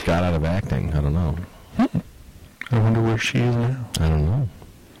she just got out of acting. I don't know. I wonder where she is now. I don't know.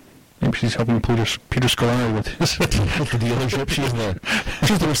 Maybe she's helping Peter Scolari with his the dealership.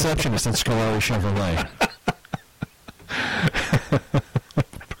 She's the receptionist at Scolari Chevrolet.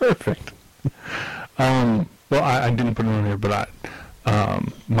 Perfect. Well, I didn't put it on here, but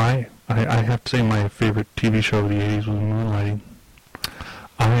I have to say my favorite TV show of the 80s was Moonlighting.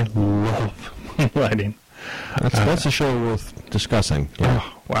 I love Moonlighting. That's a show worth discussing. Yeah.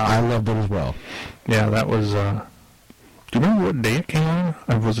 Oh, wow. I loved it as well. Yeah, that was... do you remember what day it came on?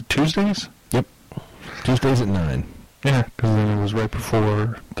 Was it Tuesdays? Yep. Tuesdays at 9. Yeah, because then it was right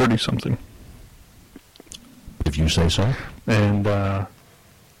before 30-something. If you say so. And that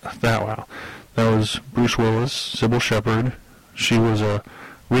was Bruce Willis, Sybil Shepherd. She was a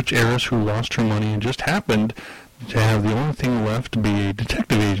rich heiress who lost her money and just happened to have the only thing left to be a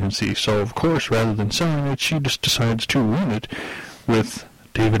detective agency. So, of course, rather than selling it, she just decides to run it with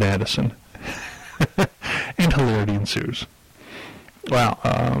David Addison. And hilarity ensues. Wow.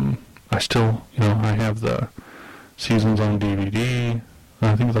 I still, I have the seasons on DVD.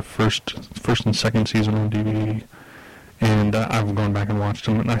 I think the first and second season on DVD. And I've gone back and watched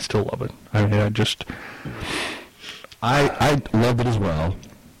them, and I still love it. I loved it as well.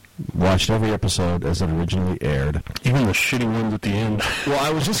 Watched every episode as it originally aired. Even the shitty ones at the end. Well, I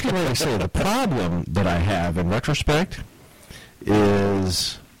was just going to say, the problem that I have in retrospect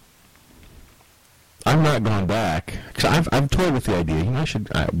is I've not gone back. Because I've toyed with the idea,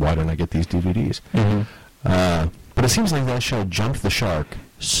 why don't I get these DVDs? Mm-hmm. But it seems like that show jumped the shark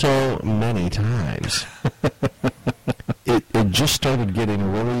so many times. It just started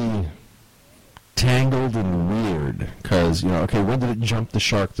getting really tangled and weird because, when did it jump the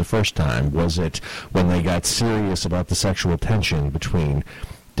shark the first time? Was it when they got serious about the sexual tension between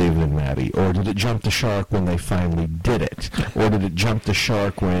David and Maddie? Or did it jump the shark when they finally did it? Or did it jump the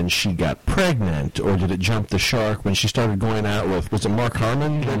shark when she got pregnant? Or did it jump the shark when she started going out with, was it Mark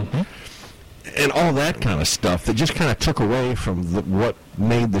Harmon? Mm-hmm. And all that kind of stuff that just kind of took away from what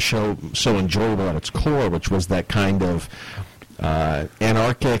made the show so enjoyable at its core, which was that kind of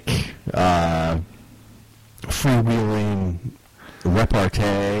anarchic, freewheeling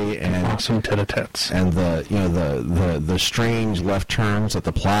repartee and awesome tete-a-tetes, and the strange left turns that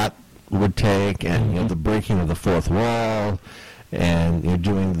the plot would take, and the breaking of the fourth wall, and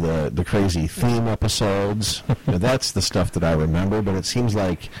doing the crazy theme episodes. That's the stuff that I remember. But it seems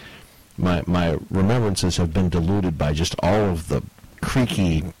like my remembrances have been diluted by just all of the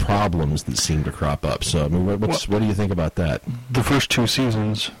creaky problems that seem to crop up. So, what do you think about that? The first two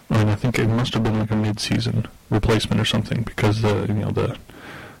seasons, I think it must have been like a mid-season replacement or something, because the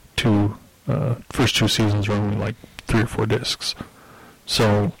first two seasons are only like 3 or 4 discs.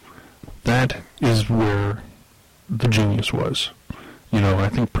 So that is where the genius was. I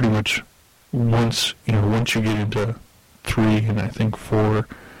think pretty much once you get into 3 and I think 4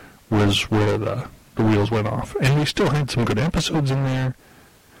 was where the wheels went off. And we still had some good episodes in there,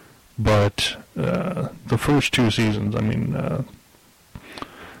 but the first 2 seasons,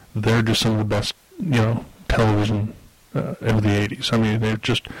 they're just some of the best, television of the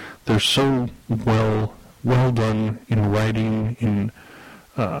 80s. They're so well done in writing, in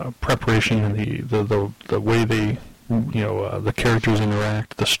preparation, and the way they, the characters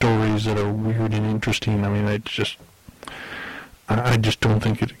interact, the stories that are weird and interesting. I just don't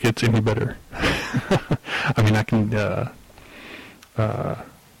think it gets any better. I can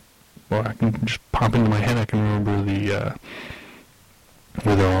just pop into my head. I can remember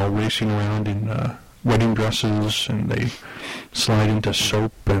where they're all racing around in wedding dresses, and they slide into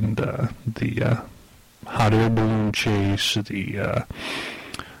soap, and hot air balloon chase, the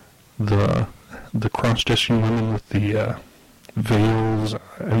cross-dressing women with the veils,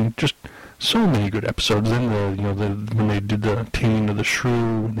 and just so many good episodes. Then when they did the Taming of the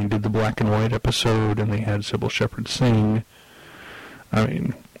Shrew, and they did the black and white episode, and they had Sybil Shepherd sing. I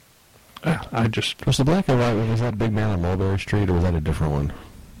mean, I just... Was the black and white, was that Big Man on Mulberry Street, or was that a different one?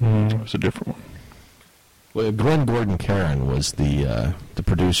 It was a different one. Well, Glenn Gordon Caron was the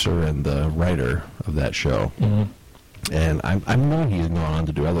producer and the writer of that show. Mm-hmm. And I know he's gone on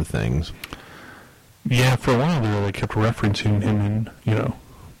to do other things. Yeah, for a while there, they kept referencing him in,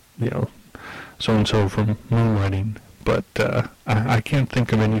 so-and-so from Moonlighting. But I can't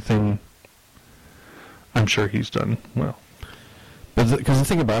think of anything I'm sure he's done well. Because the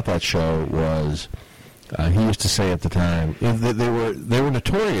thing about that show was, he used to say at the time, they were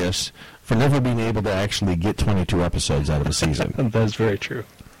notorious for never being able to actually get 22 episodes out of a season. That's very true.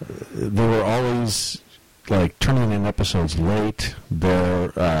 They were always like turning in episodes late.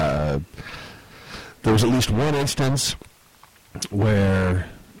 There was at least one instance where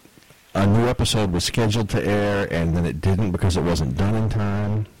a new episode was scheduled to air and then it didn't because it wasn't done in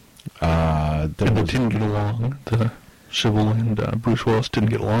time. And they didn't get along. Sybil and Bruce Willis didn't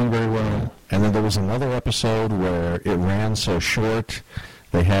get along very well. And then there was another episode where it ran so short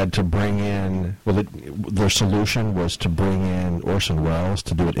they had to bring in, their solution was to bring in Orson Welles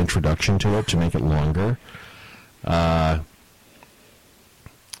to do an introduction to it to make it longer.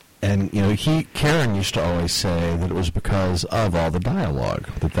 And, Karen used to always say that it was because of all the dialogue,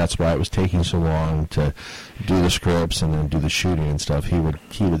 that's why it was taking so long to do the scripts and then do the shooting and stuff. He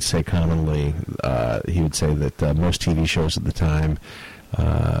would say commonly, that most TV shows at the time,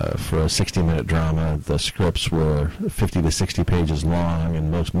 for a 60-minute drama, the scripts were 50 to 60 pages long,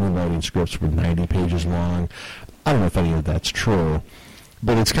 and most Moonlighting scripts were 90 pages long. I don't know if any of that's true.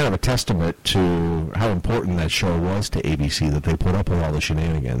 But it's kind of a testament to how important that show was to ABC that they put up with all the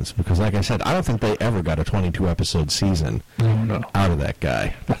shenanigans. Because, like I said, I don't think they ever got a 22-episode season out of that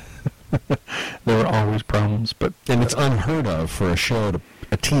guy. There were always problems, and it's unheard of for a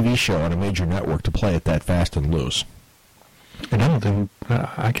TV show on a major network to play it that fast and loose. And I don't think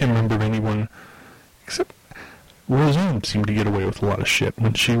I can't remember of anyone except Roseanne seemed to get away with a lot of shit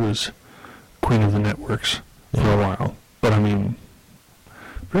when she was queen of the networks for a while. But I mean,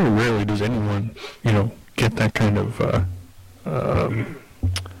 very rarely does anyone, get that kind of,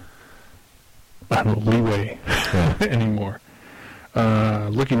 leeway anymore.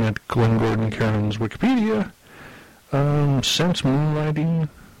 Looking at Glenn Gordon Caron's Wikipedia, since Moonlighting,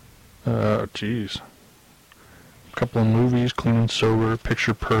 a couple of movies, Clean and Sober,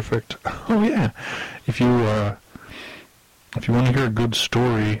 Picture Perfect. Oh yeah, if you want to hear a good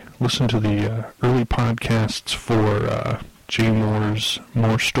story, listen to the early podcasts for Jay Moore's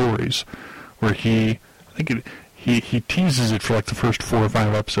More Stories, where he teases it for like the first 4 or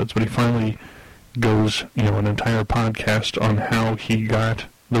 5 episodes, but he finally goes, an entire podcast on how he got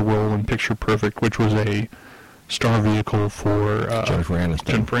the role in Picture Perfect, which was a star vehicle for Jennifer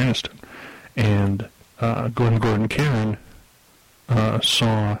Aniston. And Glenn Gordon Caron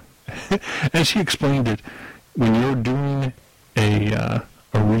saw, as he explained it, when you're doing a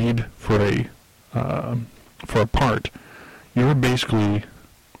read for a part, you're basically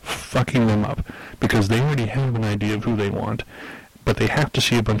fucking them up because they already have an idea of who they want, but they have to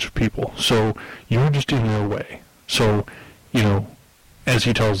see a bunch of people. So you're just in their way. So, as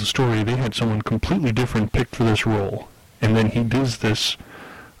he tells the story, they had someone completely different picked for this role, and then he does this,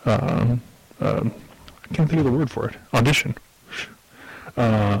 I can't think of the word for it, audition.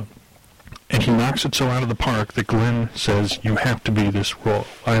 And he knocks it so out of the park that Glenn says, you have to be this role.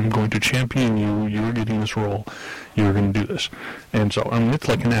 I'm going to champion you. You're getting this role. You're going to do this. And so, it's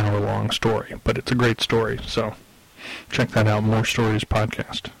like an hour-long story, but it's a great story. So check that out, More Stories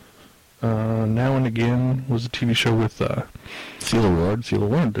podcast. Now and Again was a TV show with Celia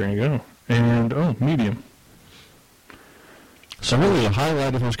Ward, there you go. And, Medium. So really the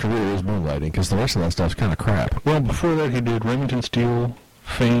highlight of his career is Moonlighting, because the rest of that stuff's kind of crap. Well, before that he did Remington Steele,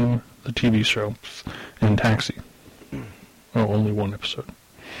 Fame, the TV show, and Taxi. Oh, only 1 episode.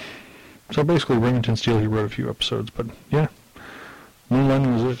 So basically, Remington Steele, he wrote a few episodes, but yeah,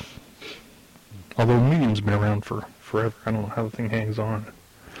 Moonlighting was it. Although Medium's been around for forever. I don't know how the thing hangs on.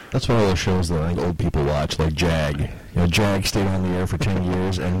 That's one of those shows that I think old people watch, like Jag. Jag stayed on the air for 10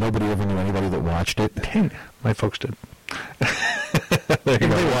 years, and nobody ever knew anybody that watched it. 10? My folks did. They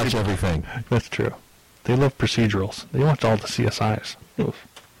watch everything. That's true. They love procedurals. They watch all the CSIs. Oof.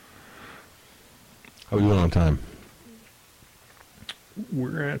 How are we doing on time?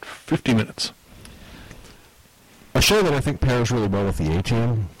 We're at 50 minutes. A show that I think pairs really well with the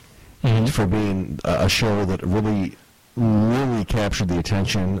A-Team for being a show that really captured the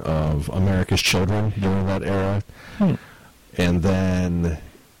attention of America's children during that era. And then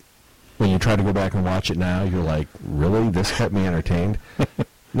when you try to go back and watch it now, you're like, really? This kept me entertained?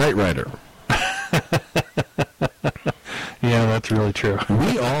 Knight Rider. Yeah, that's really true.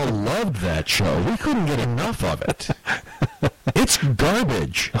 We all loved that show. We couldn't get enough of it. It's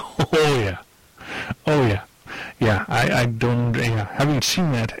garbage. Oh, yeah. Oh, yeah. Yeah, I don't, having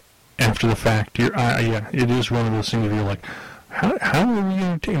seen that after the fact, it is one of those things where you're like, how were we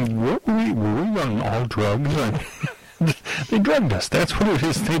entertained? Were we on all drugs? They drugged us. That's what it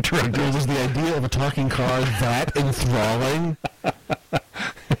is. They drugged us. Was the idea of a talking car that enthralling?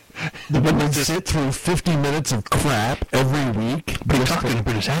 When they sit through 50 minutes of crap every week. But he talked in a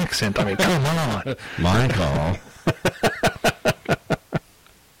British accent. I mean, come on. Michael.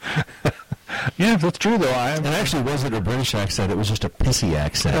 Yeah, that's true, though. It actually wasn't a British accent. It was just a pissy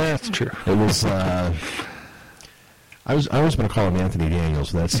accent. That's true. It was, I was going to call him Anthony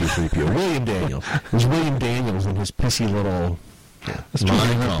Daniels. That's C-3PO. William Daniels. It was William Daniels and his pissy little... That's true.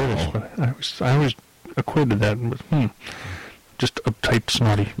 I'm not British, but I always equated that with, just uptight,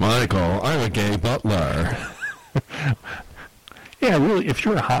 snotty. Michael, I'm a gay butler. Yeah, really, if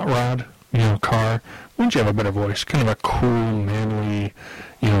you're a hot rod, car, wouldn't you have a better voice? Kind of a cool, manly,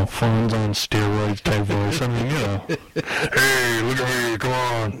 Fonz on steroids type voice. I mean, hey, look at me, come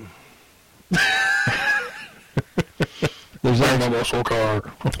on. There's that muscle car.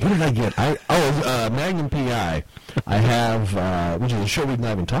 What did I get? Magnum P.I. I have, which is a show we've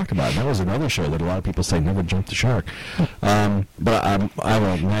not even talked about. That was another show that a lot of people say never jumped the shark. But I have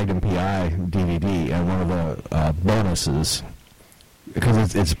a Magnum P.I. DVD, and one of the bonuses,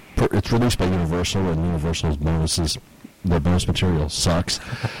 because it's released by Universal, and Universal's bonuses, the bonus material sucks.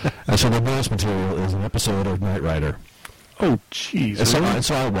 And so the bonus material is an episode of Knight Rider. Oh, jeez.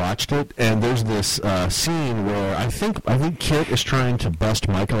 So I watched it, and there's this scene where I think Kit is trying to bust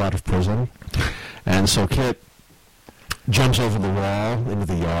Michael out of prison, and so Kit jumps over the wall into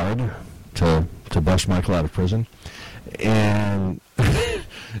the yard to bust Michael out of prison, and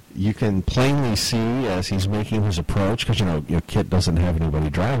you can plainly see as he's making his approach, because Kit doesn't have anybody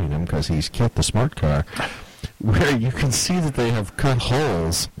driving him because he's Kit the smart car, where you can see that they have cut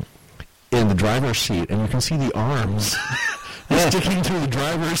holes in the driver's seat, and you can see the arms sticking through the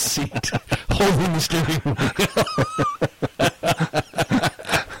driver's seat, holding the steering wheel.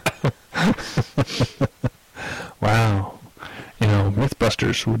 Wow.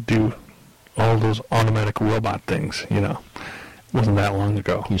 Mythbusters would do all those automatic robot things, It wasn't that long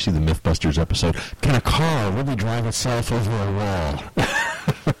ago. You see the Mythbusters episode. Can a car really drive itself over a wall?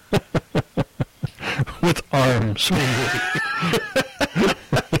 With arms.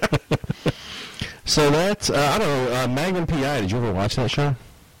 So that's, I don't know, Magnum P.I., did you ever watch that show?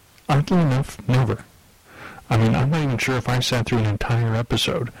 Oddly enough, never. I mean, I'm not even sure if I sat through an entire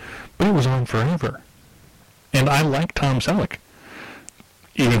episode, but it was on forever. And I like Tom Selleck.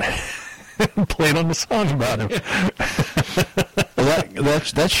 Even played on the song about him.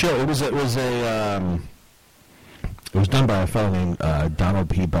 that show, it was done by a fellow named Donald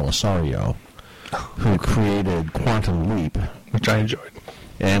P. Belisario, who created Quantum Leap, which I enjoyed.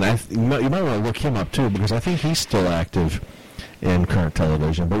 And you might want to look him up, too, because I think he's still active in current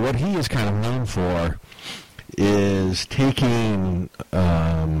television. But what he is kind of known for is taking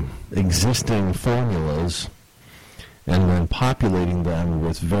existing formulas and then populating them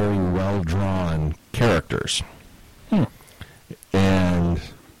with very well-drawn characters. And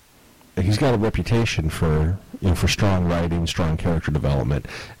he's got a reputation for strong writing, strong character development,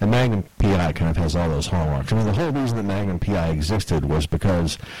 and Magnum P.I. kind of has all those hallmarks. I mean, the whole reason that Magnum P.I. existed was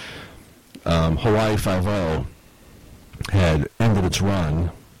because Hawaii Five-0 had ended its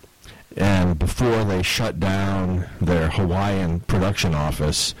run, and before they shut down their Hawaiian production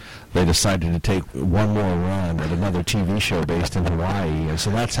office, they decided to take one more run at another TV show based in Hawaii, and so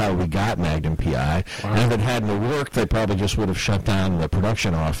that's how we got Magnum P.I. Wow. And if it hadn't worked, they probably just would have shut down the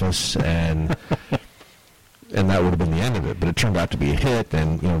production office, and that would have been the end of it. But it turned out to be a hit,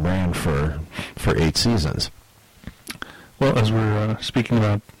 and ran for 8 seasons. Well, as we're speaking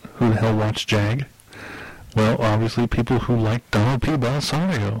about who the hell watched JAG, well, obviously people who like Donald P.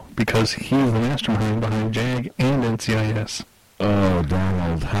 Belisario, because he's the mastermind behind JAG and NCIS. Oh,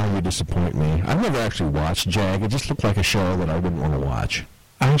 Donald, how you disappoint me. I've never actually watched JAG. It just looked like a show that I wouldn't want to watch.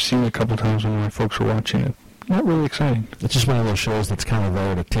 I've seen it a couple times when my folks were watching it. Not really exciting. It's just one of those shows that's kind of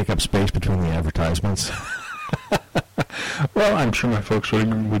there to take up space between the advertisements. Well, I'm sure my folks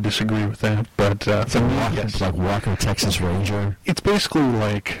would disagree with that, but it's like Walking Texas Ranger. It's basically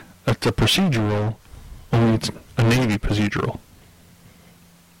like it's a procedural, only it's a Navy procedural.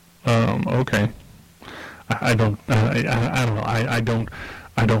 Okay. I don't know.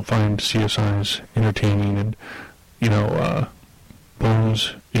 I don't find CSIs entertaining, and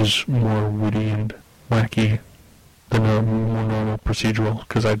Bones is more witty and wacky than a more normal procedural,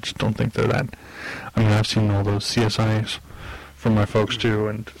 because I just don't think they're that. I mean, I've seen all those CSIs from my folks too,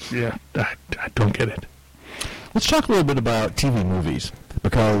 and yeah, I don't get it. Let's talk a little bit about TV movies,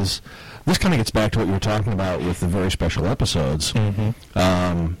 because this kind of gets back to what you were talking about with the very special episodes.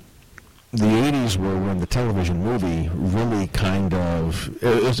 Mm-hmm. The 80s were when the television movie really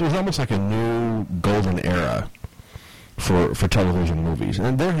it was almost like a new golden era for television movies.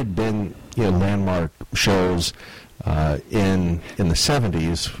 And there had been landmark shows in the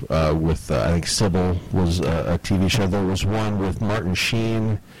 70s with I think Sybil was a TV show. There was one with Martin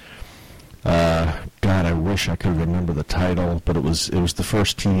Sheen. God, I wish I could remember the title, but it was the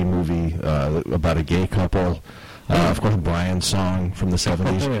first TV movie about a gay couple. Of course, Brian's Song from the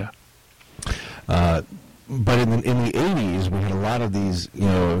 70s. Oh, yeah. But in the 80s, we had a lot of these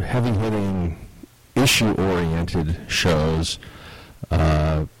heavy-hitting, issue-oriented shows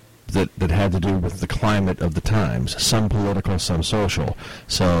that had to do with the climate of the times, some political, some social.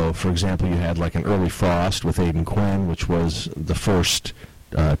 So, for example, you had like an Early Frost with Aidan Quinn, which was the first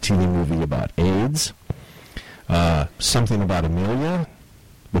TV movie about AIDS. Something About Amelia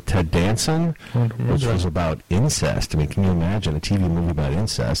with Ted Danson, which was about incest. I mean, can you imagine a TV movie about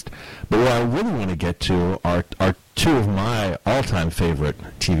incest? But what I really want to get to are two of my all-time favorite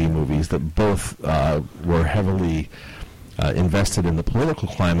TV movies that both were heavily invested in the political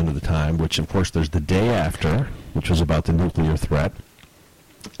climate of the time, which, of course, there's The Day After, which was about the nuclear threat,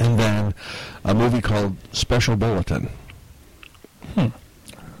 and then a movie called Special Bulletin. I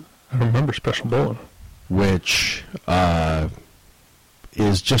remember Special Bulletin. Which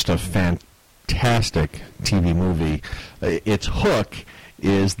is just a fantastic TV movie. Its hook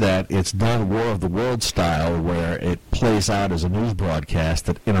is that it's done War of the World style, where it plays out as a news broadcast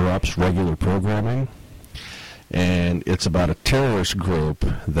that interrupts regular programming. And it's about a terrorist group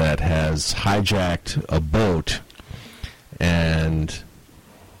that has hijacked a boat, and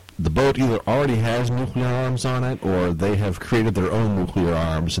the boat either already has nuclear arms on it, or they have created their own nuclear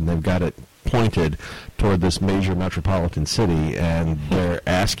arms, and they've got it pointed toward this major metropolitan city, and they're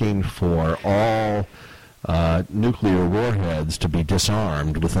asking for all nuclear warheads to be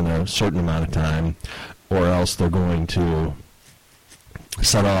disarmed within a certain amount of time, or else they're going to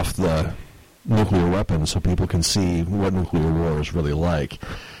set off the nuclear weapons so people can see what nuclear war is really like.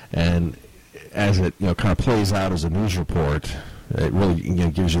 And as it kind of plays out as a news report, it really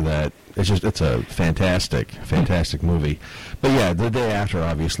gives you that. It's a fantastic movie. But yeah, The Day After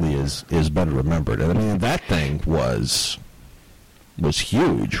obviously is better remembered. And I mean, that thing was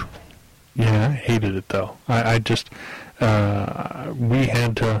huge. Yeah, I hated it though. I just we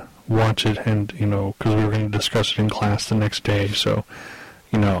had to watch it, and because we were going to discuss it in class the next day. So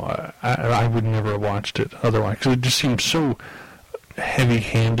I would never have watched it otherwise, because it just seemed so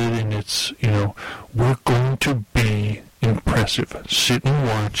heavy-handed, and it's we're going to be impressive. Sit and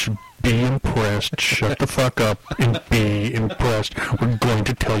watch, be impressed, shut the fuck up, and be impressed. We're going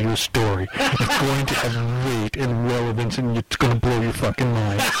to tell you a story. It's going to have weight and relevance, and it's going to blow your fucking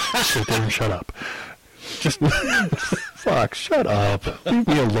mind. Sit there and shut up. Just, fuck, shut up. Leave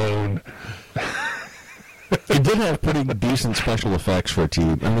me alone. It did have pretty decent special effects for a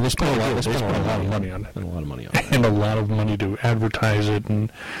TV. I mean, they spent a lot of money on it. And a lot of money to advertise it,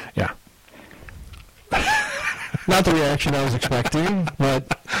 and yeah. Not the reaction I was expecting,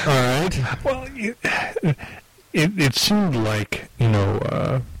 but all right. Well, it seemed like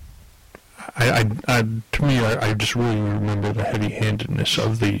to me, I just really remember the heavy-handedness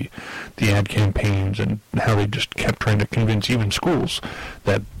of the ad campaigns, and how they just kept trying to convince even schools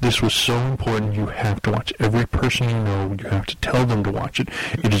that this was so important. You have to watch. Every person you know, you have to tell them to watch it.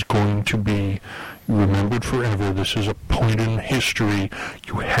 It is going to be remembered forever. This is a point in history.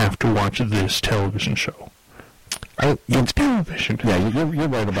 You have to watch this television show. It's television. Yeah, you're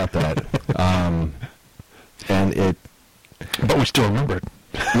right about that. But we still remember it.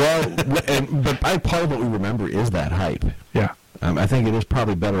 Well, but part of what we remember is that hype. Yeah. I think it is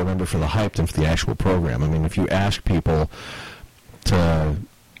probably better remembered for the hype than for the actual program. I mean, if you ask people to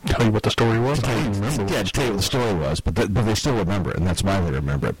tell you what the story was, to tell you what the story was, but they still remember it, and that's why they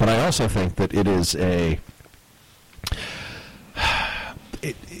remember it. But I also think that it is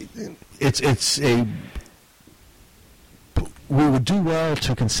we would do well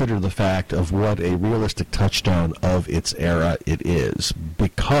to consider the fact of what a realistic touchstone of its era it is,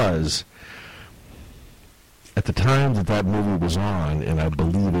 because at the time that movie was on, in I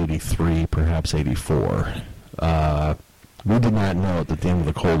believe 83, perhaps 84, we did not know that the end of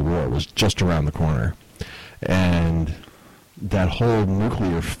the Cold War was just around the corner. And that whole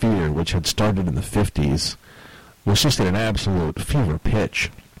nuclear fear, which had started in the 50s, was just at an absolute fever pitch.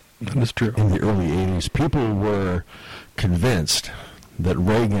 That is true. In the early 80s, people were convinced that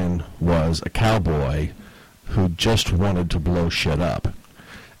Reagan was a cowboy who just wanted to blow shit up.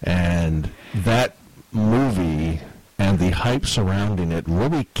 And that movie and the hype surrounding it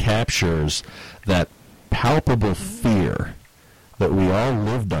really captures that palpable fear that we all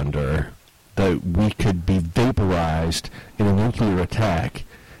lived under, that we could be vaporized in a nuclear attack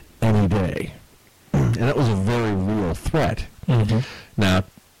any day. And that was a very real threat. Mm-hmm. Now,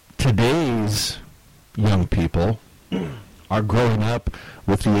 today's young people are growing up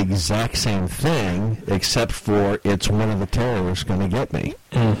with the exact same thing, except for it's one of the terrorists going to get me.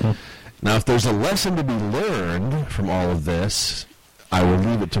 Mm-hmm. Now, if there's a lesson to be learned from all of this, I will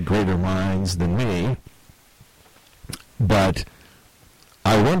leave it to greater minds than me. But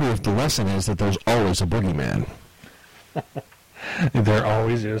I wonder if the lesson is that there's always a boogeyman. There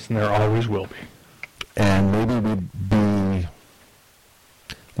always is, and there always will be. And maybe we'd be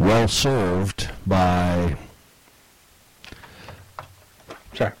well served by...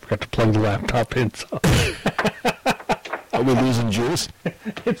 Sorry, I forgot to plug the laptop in. So. Are we losing juice?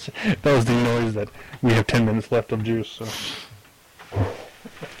 That was the noise that we have 10 minutes left of juice. So.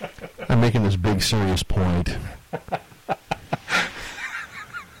 I'm making this big serious point.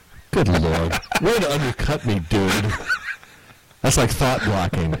 Good Lord. Way to undercut me, dude. That's like thought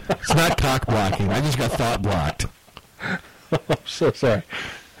blocking. It's not cock blocking. I just got thought blocked. I'm so sorry.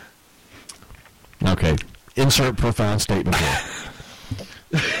 Okay. Insert profound statement here.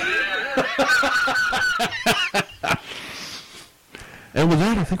 And with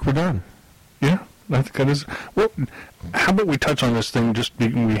that, I think we're done. Yeah, I think that is. Well, how about we touch on this thing? Just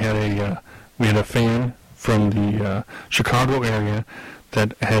we had a fan from the Chicago area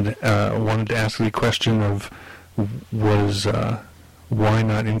that had wanted to ask the question of why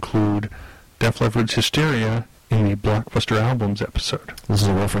not include Def Leppard's Hysteria in the Blockbuster Albums episode. This is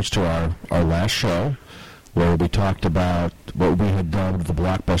a reference to our last show where we talked about what we had dubbed the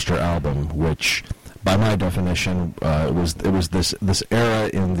Blockbuster album, which, by my definition, it was this era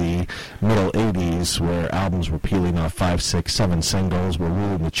in the middle 80s where albums were peeling off 5, 6, 7 singles, were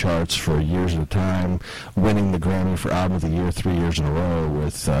ruling the charts for years at a time, winning the Grammy for Album of the Year 3 years in a row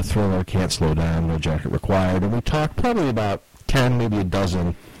with Thriller, Can't Slow Down, No Jacket Required, and we talked probably about 10, maybe a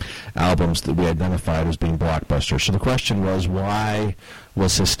dozen albums that we identified as being blockbusters. So the question was, why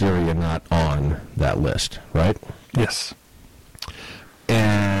was Hysteria not on that list, right? Yes.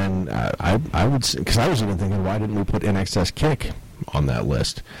 And I would say, because I was even thinking, why didn't we put NXS Kick on that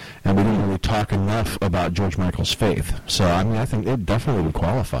list? And we didn't really talk enough about George Michael's Faith. So, I mean, I think it definitely would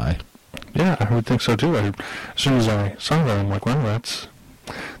qualify. Yeah, I would think so, too. As soon as I saw that, I'm like, well, that's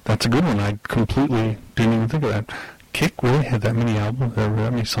a good one. I completely didn't even think of that. Kick really had that many albums, that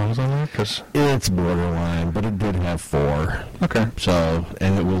many songs on there? Cause it's borderline, but it did have 4. Okay. So,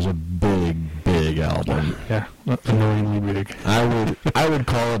 and it was a big album. Yeah, annoyingly big. I would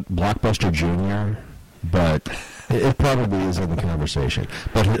call it Blockbuster Junior, but it probably is in the conversation.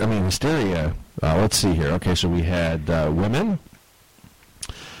 But, I mean, Hysteria, let's see here. Okay, so we had Women,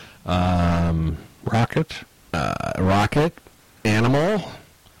 Rocket, Animal,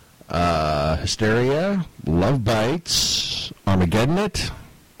 Hysteria, Love Bites, Armageddon It.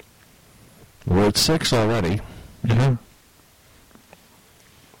 We're at 6 already. Mm-hmm.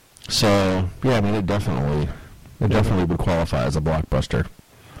 So, yeah, I mean, it definitely would qualify as a blockbuster.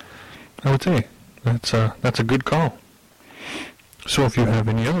 I would say that's a good call. So if you have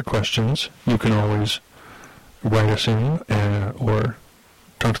any other questions, you can always write us in or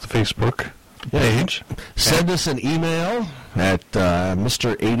talk to the Facebook page. Send us an email at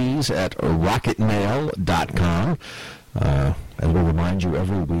Mr80s@rocketmail.com. And we'll remind you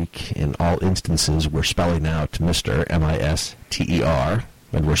every week, in all instances, we're spelling out Mr. M-I-S-T-E-R,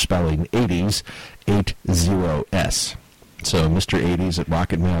 and we're spelling 80s, 80s. So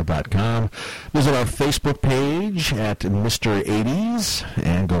Mr80s@rocketmail.com. Visit our Facebook page at Mr80s,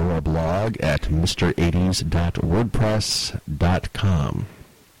 and go to our blog at Mr80s.wordpress.com.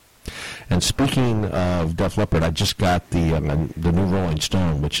 And speaking of Def Leppard, I just got the new Rolling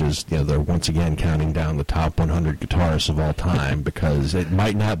Stone, which is, they're once again counting down the top 100 guitarists of all time, because it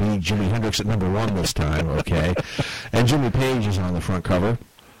might not be Jimi Hendrix at number 1 this time, okay? And Jimmy Page is on the front cover.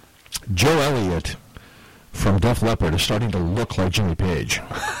 Joe Elliott from Def Leppard is starting to look like Jimmy Page.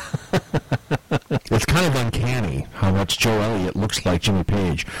 It's kind of uncanny how much Joe Elliott looks like Jimmy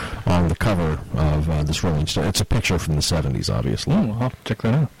Page on the cover of this Rolling Stone. It's a picture from the 70s, obviously. Oh, I'll check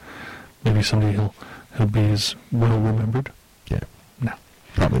that out. Maybe somebody will he'll be as well remembered. Yeah. No.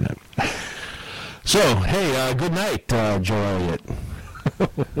 Probably not. So, hey, good night, Joe Elliott.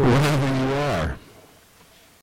 Wherever you